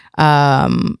there,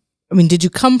 did you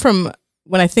come from,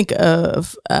 when I think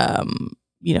of,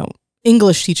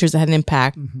 English teachers that had an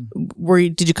impact,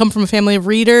 did you come from a family of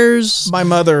readers? My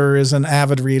mother is an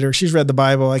avid reader. She's read the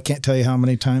Bible. I can't tell you how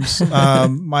many times.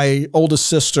 My oldest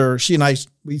sister, she and I,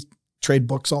 we trade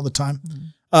books all the time.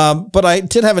 But I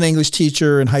did have an English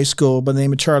teacher in high school by the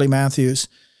name of Charlie Matthews.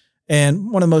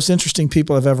 And one of the most interesting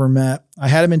people I've ever met. I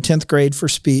had him in 10th grade for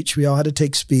speech. We all had to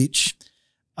take speech.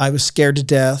 I was scared to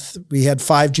death. We had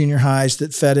 5 junior highs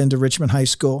that fed into Richmond High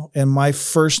School. And my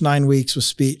first 9 weeks was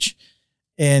speech.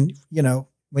 And,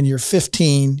 when you're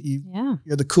 15,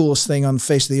 you're the coolest thing on the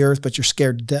face of the earth, but you're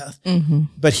scared to death. Mm-hmm.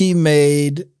 But he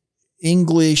made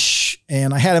English,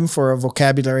 and I had him for a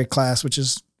vocabulary class, which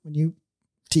is, when you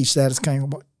teach that, it's kind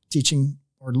of teaching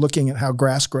or looking at how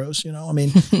grass grows,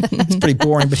 it's pretty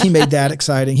boring, but he made that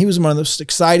exciting. He was one of the most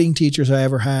exciting teachers I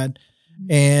ever had.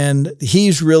 And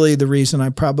he's really the reason I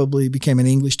probably became an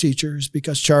English teacher, is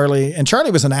because Charlie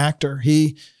was an actor.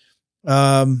 He,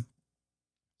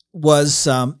 was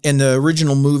in the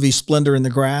original movie Splendor in the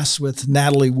Grass with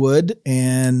Natalie Wood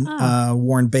and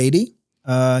Warren Beatty.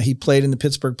 He played in the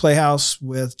Pittsburgh Playhouse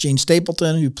with Gene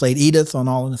Stapleton, who played Edith on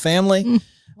All in the Family.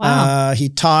 Wow. He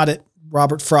taught at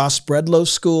Robert Frost Breadloaf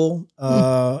School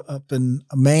up in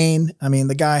Maine.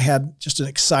 The guy had just an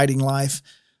exciting life,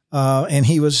 and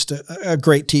he was a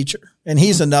great teacher. And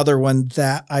he's another one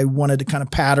that I wanted to kind of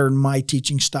pattern my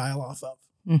teaching style off of.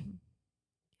 Mm-hmm.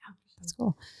 Yeah, that's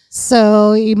cool.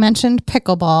 So you mentioned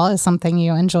pickleball is something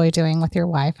you enjoy doing with your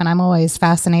wife, and I'm always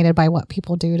fascinated by what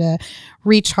people do to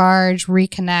recharge,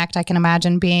 reconnect. I can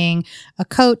imagine being a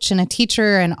coach and a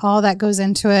teacher and all that goes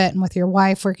into it, and with your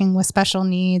wife working with special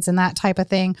needs and that type of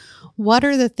thing. What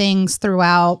are the things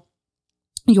throughout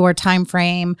your time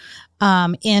frame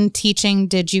in teaching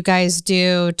did you guys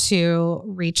do to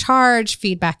recharge,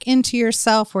 feedback into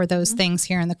yourself? Were those things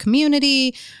here in the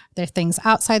community? Are there things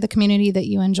outside the community that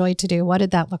you enjoyed to do? What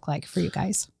did that look like for you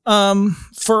guys?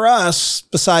 For us,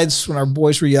 besides when our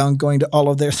boys were young, going to all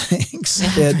of their things,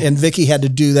 and Vicky had to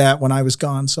do that when I was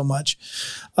gone so much,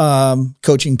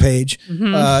 coaching Paige.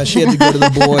 She had to go to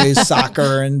the boys'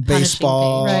 soccer and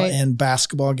baseball and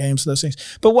basketball games, those things.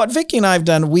 But what Vicky and I have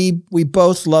done, we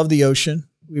both love the ocean.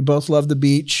 We both love the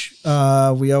beach.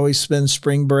 We always spend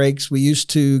spring breaks. We used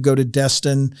to go to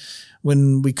Destin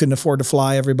when we couldn't afford to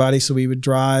fly everybody, so we would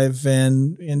drive.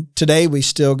 And today we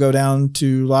still go down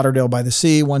to Lauderdale by the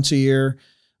Sea once a year.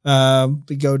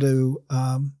 We go to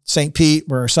St. Pete,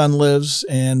 where our son lives,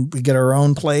 and we get our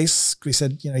own place. We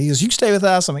said, he goes, "You can stay with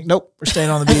us." I'm like, "Nope, we're staying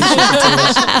on the beach."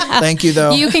 Thank you,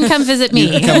 though. You can come visit me.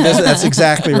 You can come visit. That's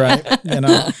exactly right.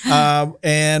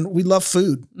 And we love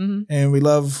food, and we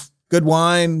love good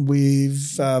wine. We've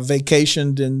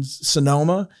vacationed in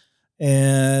Sonoma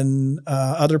and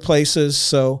other places.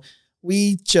 So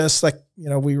we just, like,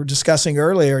 we were discussing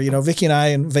earlier, Vicky and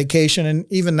I on vacation, and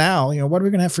even now, what are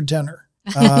we going to have for dinner?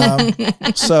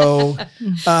 So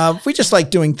we just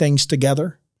like doing things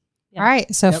together. All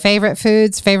right. So favorite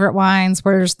foods, favorite wines.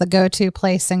 Where's the go-to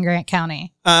place in Grant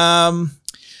County?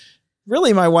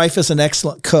 Really, my wife is an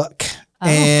excellent cook.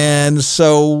 And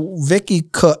so Vicky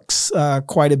cooks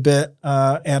quite a bit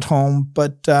at home,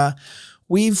 but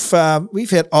we've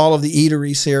hit all of the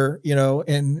eateries here,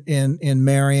 in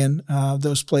Marion,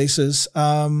 those places.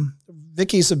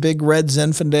 Vicky's a big red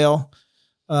Zinfandel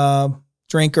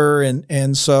drinker,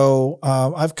 and so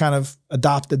I've kind of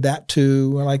adopted that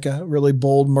too. I like a really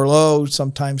bold Merlot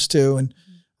sometimes too,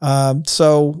 and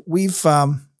so we've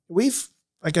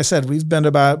like I said, we've been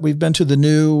to the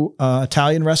new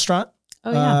Italian restaurant.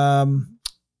 Oh, yeah.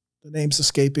 The name's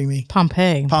escaping me.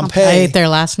 Pompeii. I ate there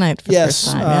last night for the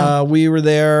first time. We were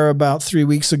there about 3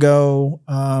 weeks ago,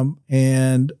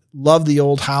 and loved the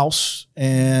old house,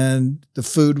 and the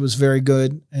food was very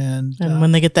good. And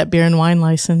when they get that beer and wine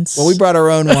license. Well, we brought our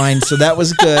own wine, so that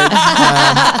was good.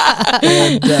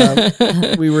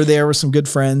 We were there with some good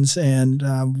friends, and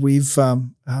that's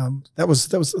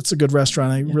a good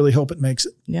restaurant. I really hope it makes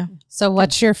it. Yeah. So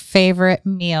what's your favorite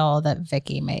meal that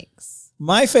Vicky makes?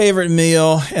 My favorite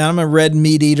meal, and I'm a red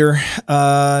meat eater.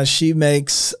 She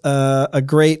makes a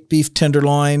great beef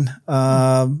tenderloin,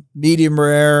 medium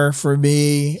rare for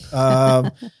me,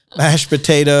 mashed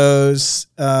potatoes,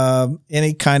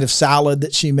 any kind of salad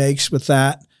that she makes with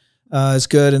that is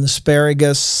good. And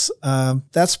asparagus,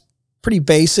 that's pretty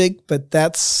basic, but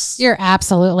that's... You're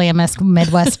absolutely a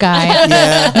Midwest guy.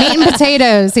 Yeah. Meat and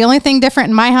potatoes. The only thing different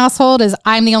in my household is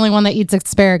I'm the only one that eats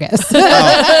asparagus.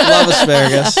 Love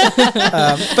asparagus.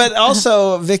 But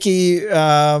also Vicky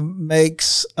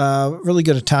makes really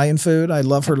good Italian food. I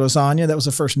love her lasagna. That was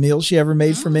the first meal she ever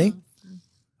made for me.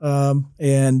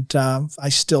 And I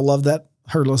still love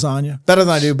her lasagna better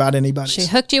than I do about anybody. She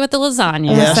hooked you with the lasagna.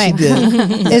 Yeah, she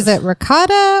did. Is it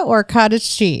ricotta or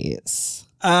cottage cheese?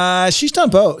 She's done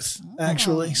both,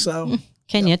 actually. So,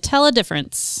 Can you tell a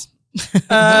difference?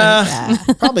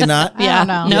 probably not. I don't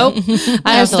know. Nope.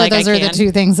 I don't feel like those I are can. the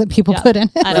two things that people put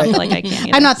in it. I don't feel like I can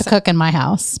either. I'm not the cook in my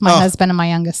house. My husband and my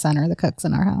youngest son are the cooks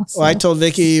in our house. Well, I told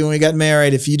Vicky when we got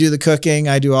married, if you do the cooking,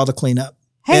 I do all the cleanup.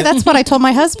 Hey, that's what I told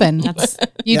my husband.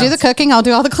 You do Yeah. the cooking, I'll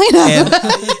do all the cleanup.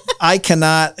 And I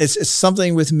cannot, it's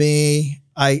something with me.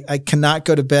 I cannot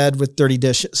go to bed with dirty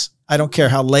dishes. I don't care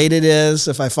how late it is.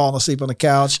 If I fall asleep on the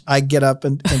couch, I get up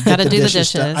and get the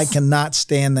dishes done. I cannot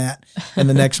stand that in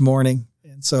the next morning.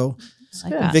 And so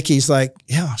Vicky's like,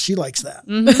 yeah, she likes that.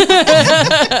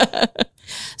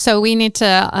 So we need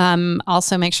to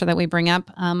also make sure that we bring up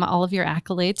all of your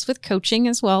accolades with coaching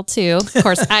as well, too. Of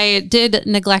course, I did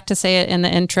neglect to say it in the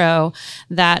intro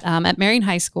that at Marion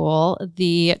High School,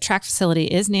 the track facility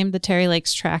is named the Terry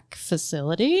Lakes Track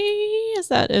Facility. Is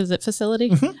it facility?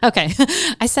 Mm-hmm. Okay.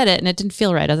 I said it and it didn't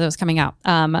feel right as it was coming out.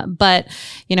 But,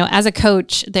 as a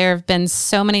coach, there have been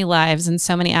so many lives and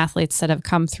so many athletes that have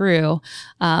come through.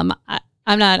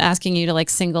 I'm not asking you to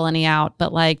single any out,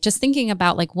 but just thinking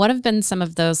about what have been some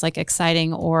of those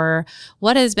exciting, or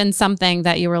what has been something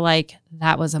that you were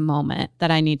that was a moment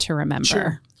that I need to remember.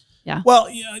 Sure. Yeah. Well,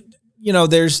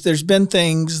 there's been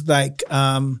things like,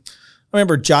 I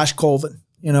remember Josh Colvin,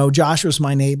 Josh was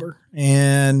my neighbor,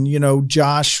 and,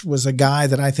 Josh was a guy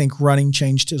that I think running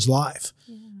changed his life,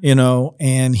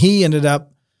 and he ended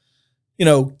up,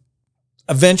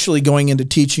 eventually going into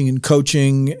teaching and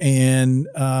coaching. And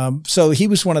so he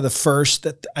was one of the first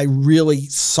that I really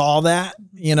saw that,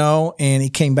 and he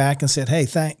came back and said, hey,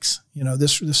 thanks,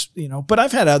 but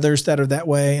I've had others that are that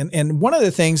way. And one of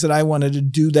the things that I wanted to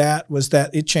do that was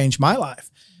that it changed my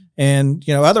life. And,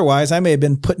 otherwise I may have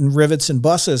been putting rivets in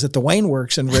buses at the Wayne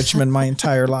Works in Richmond my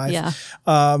entire life. Yeah.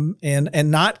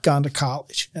 And not gone to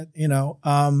college,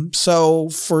 so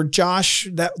for Josh,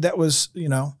 that was,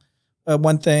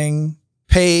 one thing.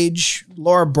 Paige,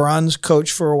 Laura Brunn's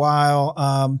coach for a while.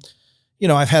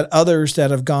 I've had others that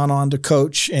have gone on to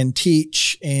coach and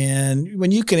teach. And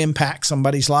when you can impact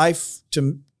somebody's life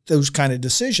to those kind of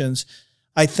decisions,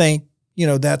 I think,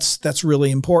 that's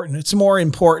really important. It's more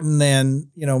important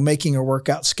than, making a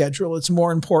workout schedule. It's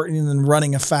more important than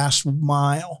running a fast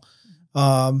mile.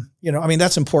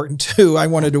 That's important too. I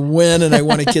wanted to win and I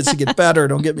wanted kids to get better.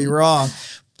 Don't get me wrong.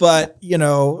 But,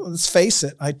 let's face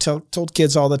it. I told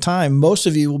kids all the time, most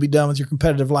of you will be done with your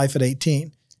competitive life at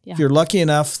 18. Yeah. If you're lucky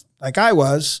enough, like I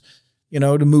was,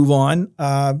 to move on,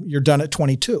 you're done at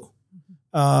 22.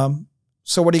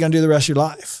 So what are you going to do the rest of your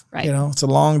life? Right. It's a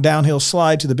long downhill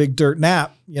slide to the big dirt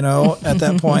nap, at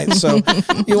that point. So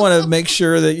you want to make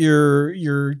sure that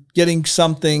you're getting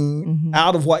something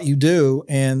out of what you do.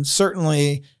 And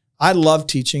certainly I love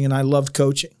teaching and I loved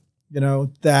coaching,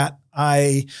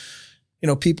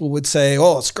 people would say,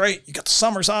 oh, it's great. You got the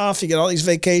summers off. You get all these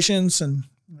vacations. And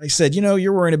I said,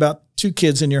 you're worrying about 2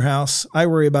 kids in your house. I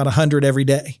worry about 100 every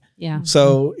day. Yeah.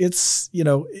 So it's,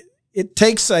 it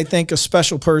takes, I think, a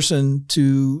special person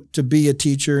to be a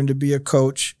teacher and to be a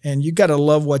coach. And you got to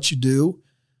love what you do.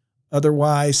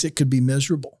 Otherwise, it could be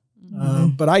miserable.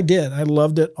 But I did. I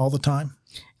loved it all the time.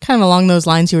 Kind of along those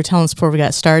lines, you were telling us before we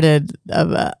got started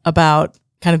about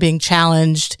kind of being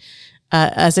challenged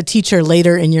as a teacher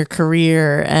later in your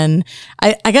career. And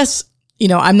I guess,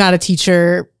 I'm not a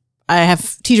teacher. I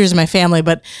have teachers in my family,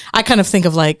 but I kind of think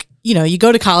of you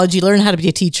go to college, you learn how to be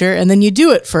a teacher, and then you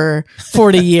do it for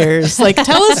 40 years.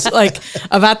 Tell us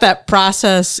about that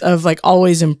process of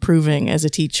always improving as a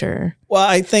teacher. Well,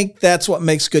 I think that's what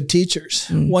makes good teachers.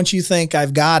 Once you think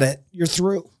I've got it, you're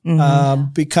through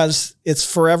because it's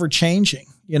forever changing.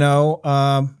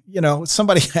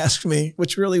 Somebody asked me,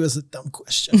 which really was a dumb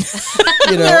question.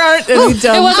 There aren't any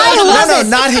dumb No,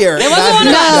 not here.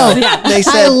 No. They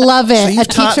said, I love it. So you A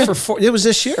taught teacher- it was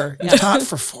this year. You taught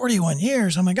for 41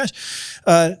 years. Oh my gosh.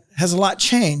 Has a lot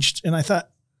changed? And I thought,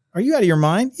 are you out of your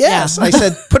mind? Yes. Yeah. I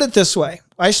said, put it this way.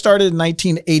 I started in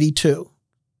 1982.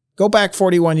 Go back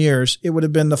 41 years. It would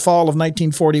have been the fall of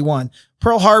 1941.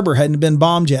 Pearl Harbor hadn't been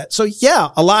bombed yet. So yeah,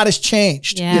 a lot has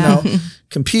changed, Yeah.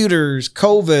 computers,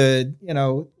 COVID,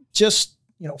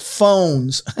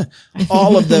 phones,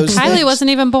 all of those Kylie things. wasn't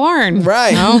even born.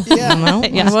 Right. No, Yeah. no,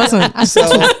 Yeah. it wasn't. So,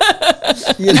 don't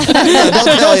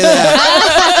tell you that.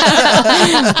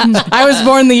 I was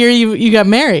born the year you got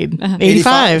married.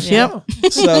 85. Yep.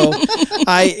 So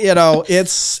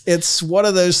it's one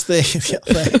of those things. Yeah,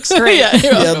 thanks. Great.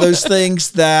 Yeah, those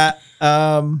things that,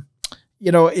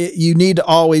 you need to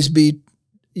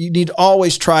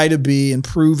always try to be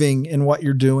improving in what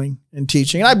you're doing and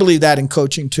teaching. And I believe that in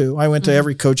coaching too. I went to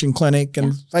every coaching clinic,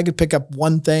 and if I could pick up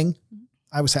one thing,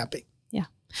 I was happy. Yeah.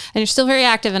 And you're still very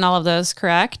active in all of those,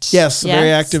 correct? Yes,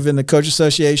 very active in the Coach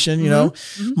Association.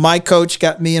 My coach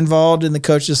got me involved in the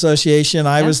Coach Association.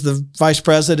 I was the vice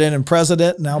president and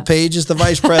president. Now Paige is the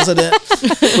vice president,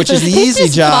 which is the easy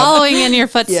job. Following in your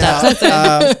footsteps.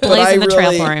 Blazing the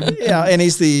trail for him. Yeah, and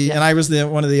and I was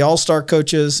one of the all-star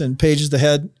coaches, and Paige is the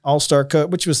head all-star coach,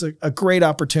 which was a great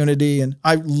opportunity, and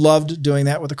I loved doing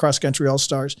that with the cross country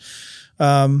all-stars,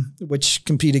 which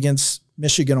compete against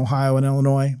Michigan, Ohio, and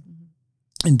Illinois.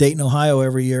 In Dayton, Ohio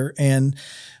every year. And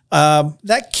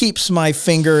that keeps my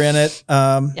finger in it.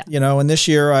 And this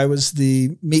year I was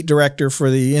the meet director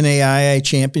for the NAIA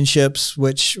championships,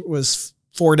 which was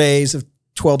 4 days of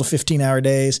 12 to 15 hour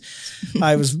days.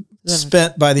 I was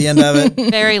spent by the end of it.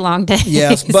 Very long days.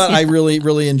 Yes, but I really,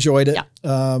 really enjoyed it.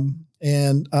 Yeah.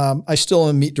 I still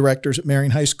am meet directors at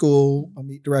Marion High School. I'm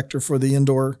meet director for the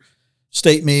indoor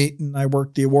state meet, and I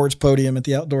worked the awards podium at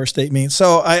the outdoor state meet.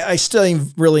 So I still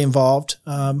am really involved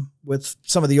with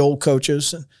some of the old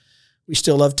coaches, and we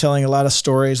still love telling a lot of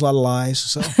stories, a lot of lies.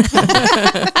 So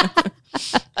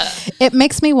It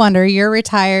makes me wonder, you're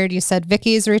retired. You said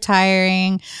Vicky's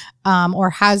retiring or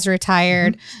has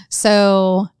retired.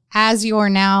 So as you're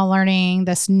now learning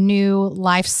this new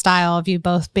lifestyle of you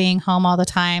both being home all the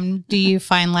time, do you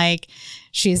find like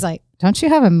she's like, don't you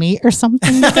have a meet or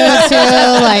something to go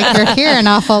to? Like, you're here an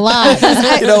awful lot.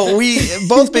 we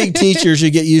both being teachers,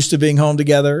 you get used to being home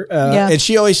together. And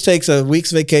she always takes a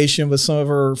week's vacation with some of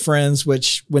her friends,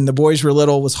 which when the boys were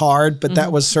little was hard, but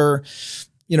that was her,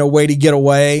 way to get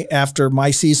away after my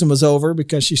season was over,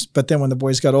 but then when the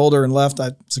boys got older and left,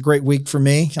 it's a great week for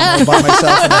me. I'm all by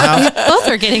myself in the house. Both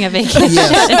are getting a vacation.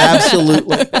 Yes,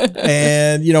 absolutely.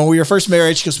 And, we were first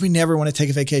married because we never want to take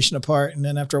a vacation apart. And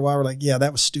then after a while, we're like, yeah,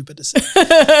 that was stupid to say.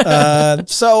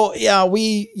 So yeah,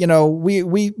 we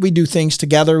do things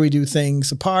together. We do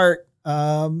things apart.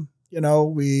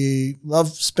 We love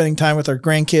spending time with our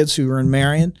grandkids who are in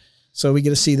Marion. So we get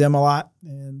to see them a lot.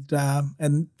 And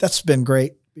that's been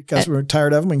great because we're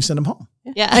tired of them. We can send them home.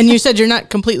 Yeah. And you said you're not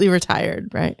completely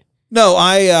retired, right? No,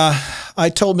 I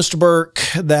told Mr. Burke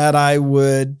that I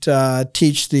would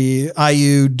teach the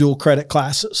IU dual credit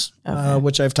classes,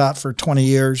 which I've taught for 20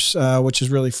 years, which is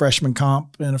really freshman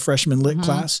comp and a freshman lit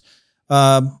class.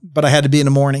 But I had to be in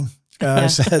the morning, I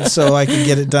said, so I could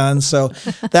get it done. So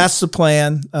that's the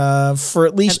plan. For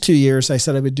at least 2 years, I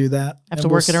said I would do that. Have to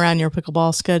work it around your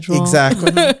pickleball schedule.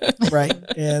 Exactly. Right.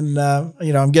 And,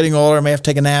 I'm getting older. I may have to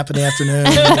take a nap in the afternoon.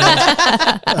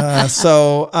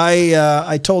 So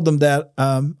I told them that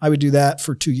I would do that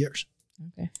for 2 years.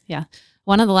 Okay. Yeah.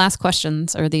 One of the last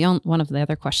questions, or one of the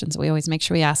other questions that we always make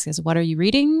sure we ask is, what are you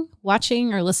reading,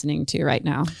 watching, or listening to right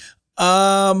now?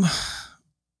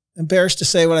 Embarrassed to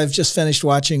say what I've just finished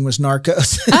watching was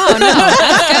Narcos. Oh, no,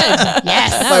 that's good.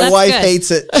 Yes. My wife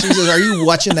hates it. She says, are you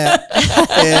watching that?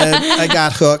 And I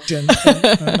got hooked and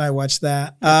I watched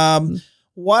that.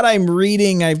 What I'm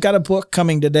reading, I've got a book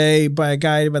coming today by a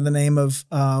guy by the name of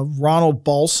Ronald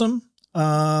Balsam.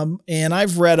 And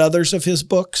I've read others of his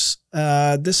books.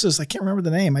 I can't remember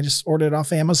the name. I just ordered it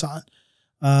off Amazon.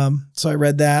 So I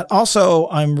read that. Also,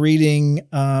 I'm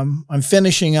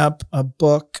finishing up a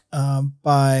book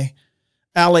by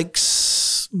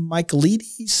Alex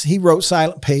Michaelides. He wrote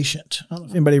Silent Patient. I don't know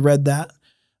if anybody read that,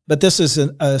 but this is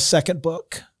a second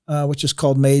book, which is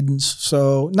called Maidens.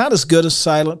 So not as good as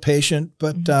Silent Patient,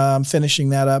 but I'm finishing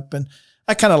that up. And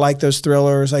I kind of like those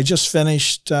thrillers. I just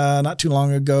finished not too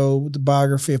long ago the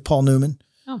biography of Paul Newman,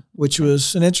 which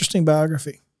was an interesting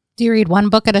biography. Do you read one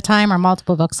book at a time or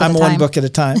multiple books at a time? I'm one book at a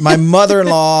time. My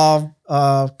mother-in-law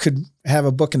could have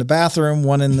a book in the bathroom,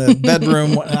 one in the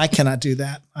bedroom. I cannot do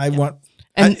that. I want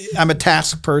And I'm a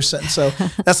task person. So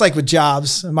that's like with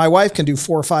jobs. My wife can do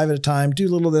 4 or 5 at a time, do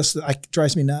a little of this. That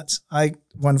drives me nuts.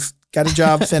 Got a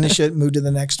job, finish it, move to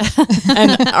the next one.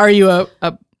 and are you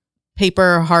a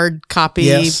paper hard copy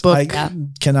book? I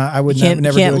would Can't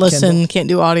never do a listen, Kindle. Can't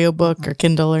do audiobook or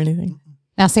Kindle or anything.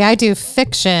 Now, see, I do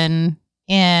fiction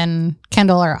in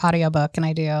Kindle or audiobook, and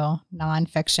I do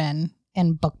nonfiction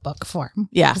in book form.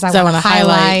 Yeah. Because I want to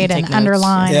highlight and take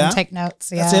underline Yeah. and take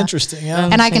notes. Yeah. That's interesting. Yeah.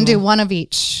 And I can do one of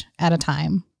each at a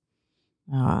time.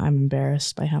 Oh, I'm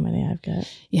embarrassed by how many I've got.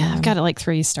 Yeah, I've got like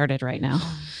 3 started right now.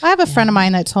 I have a friend of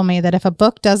mine that told me that if a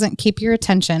book doesn't keep your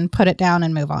attention, put it down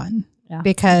and move on. Yeah.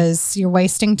 Because you're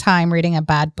wasting time reading a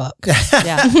bad book.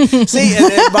 Yeah. See,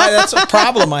 and that's a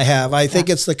problem I have. I think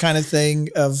it's the kind of thing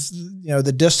of,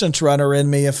 the distance runner in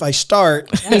me. If I start,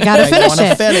 You got to I finish want to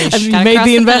it. finish. You Gotta made cross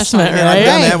the the finish investment, line. And I've right?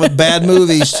 done that with bad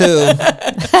movies too.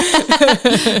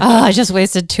 Oh, I just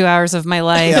wasted 2 hours of my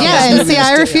life. Yeah. Yeah, and Maybe see,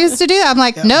 I just- refuse to do it. I'm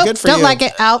like, nope, good for don't you. like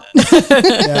it. Out.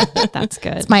 Yeah. That's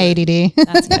good. It's my ADD.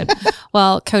 That's good.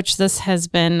 Well, Coach, this has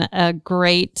been a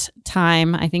great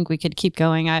time. I think we could keep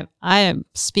going. I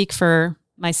speak for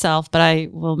myself, but I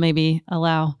will maybe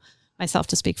allow myself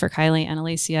to speak for Kylie and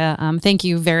Alicia. Thank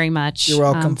you very much. You're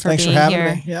welcome. Thanks for being having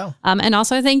here. me. Yeah. And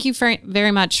also thank you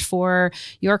very much for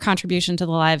your contribution to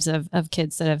the lives of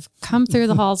kids that have come through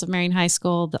the halls of Marion High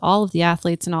School, all of the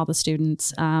athletes and all the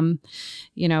students.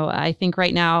 I think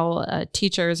right now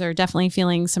teachers are definitely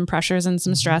feeling some pressures and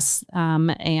some stress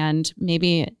and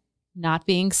maybe not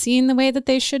being seen the way that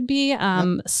they should be.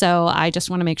 So I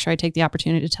just want to make sure I take the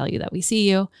opportunity to tell you that we see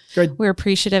you. Good. We're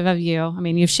appreciative of you. I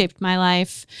mean, you've shaped my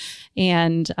life,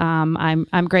 and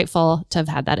I'm grateful to have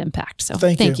had that impact. So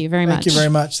thank you very much. Thank you very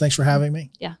much. Thanks for having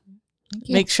me. Yeah. Thank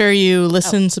you. Make sure you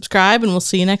listen, subscribe, and we'll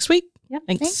see you next week. Yep.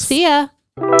 Thanks. See ya.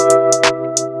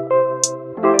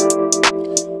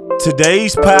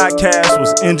 Today's podcast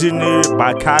was engineered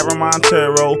by Kyra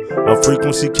Montero of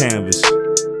Frequency Canvas.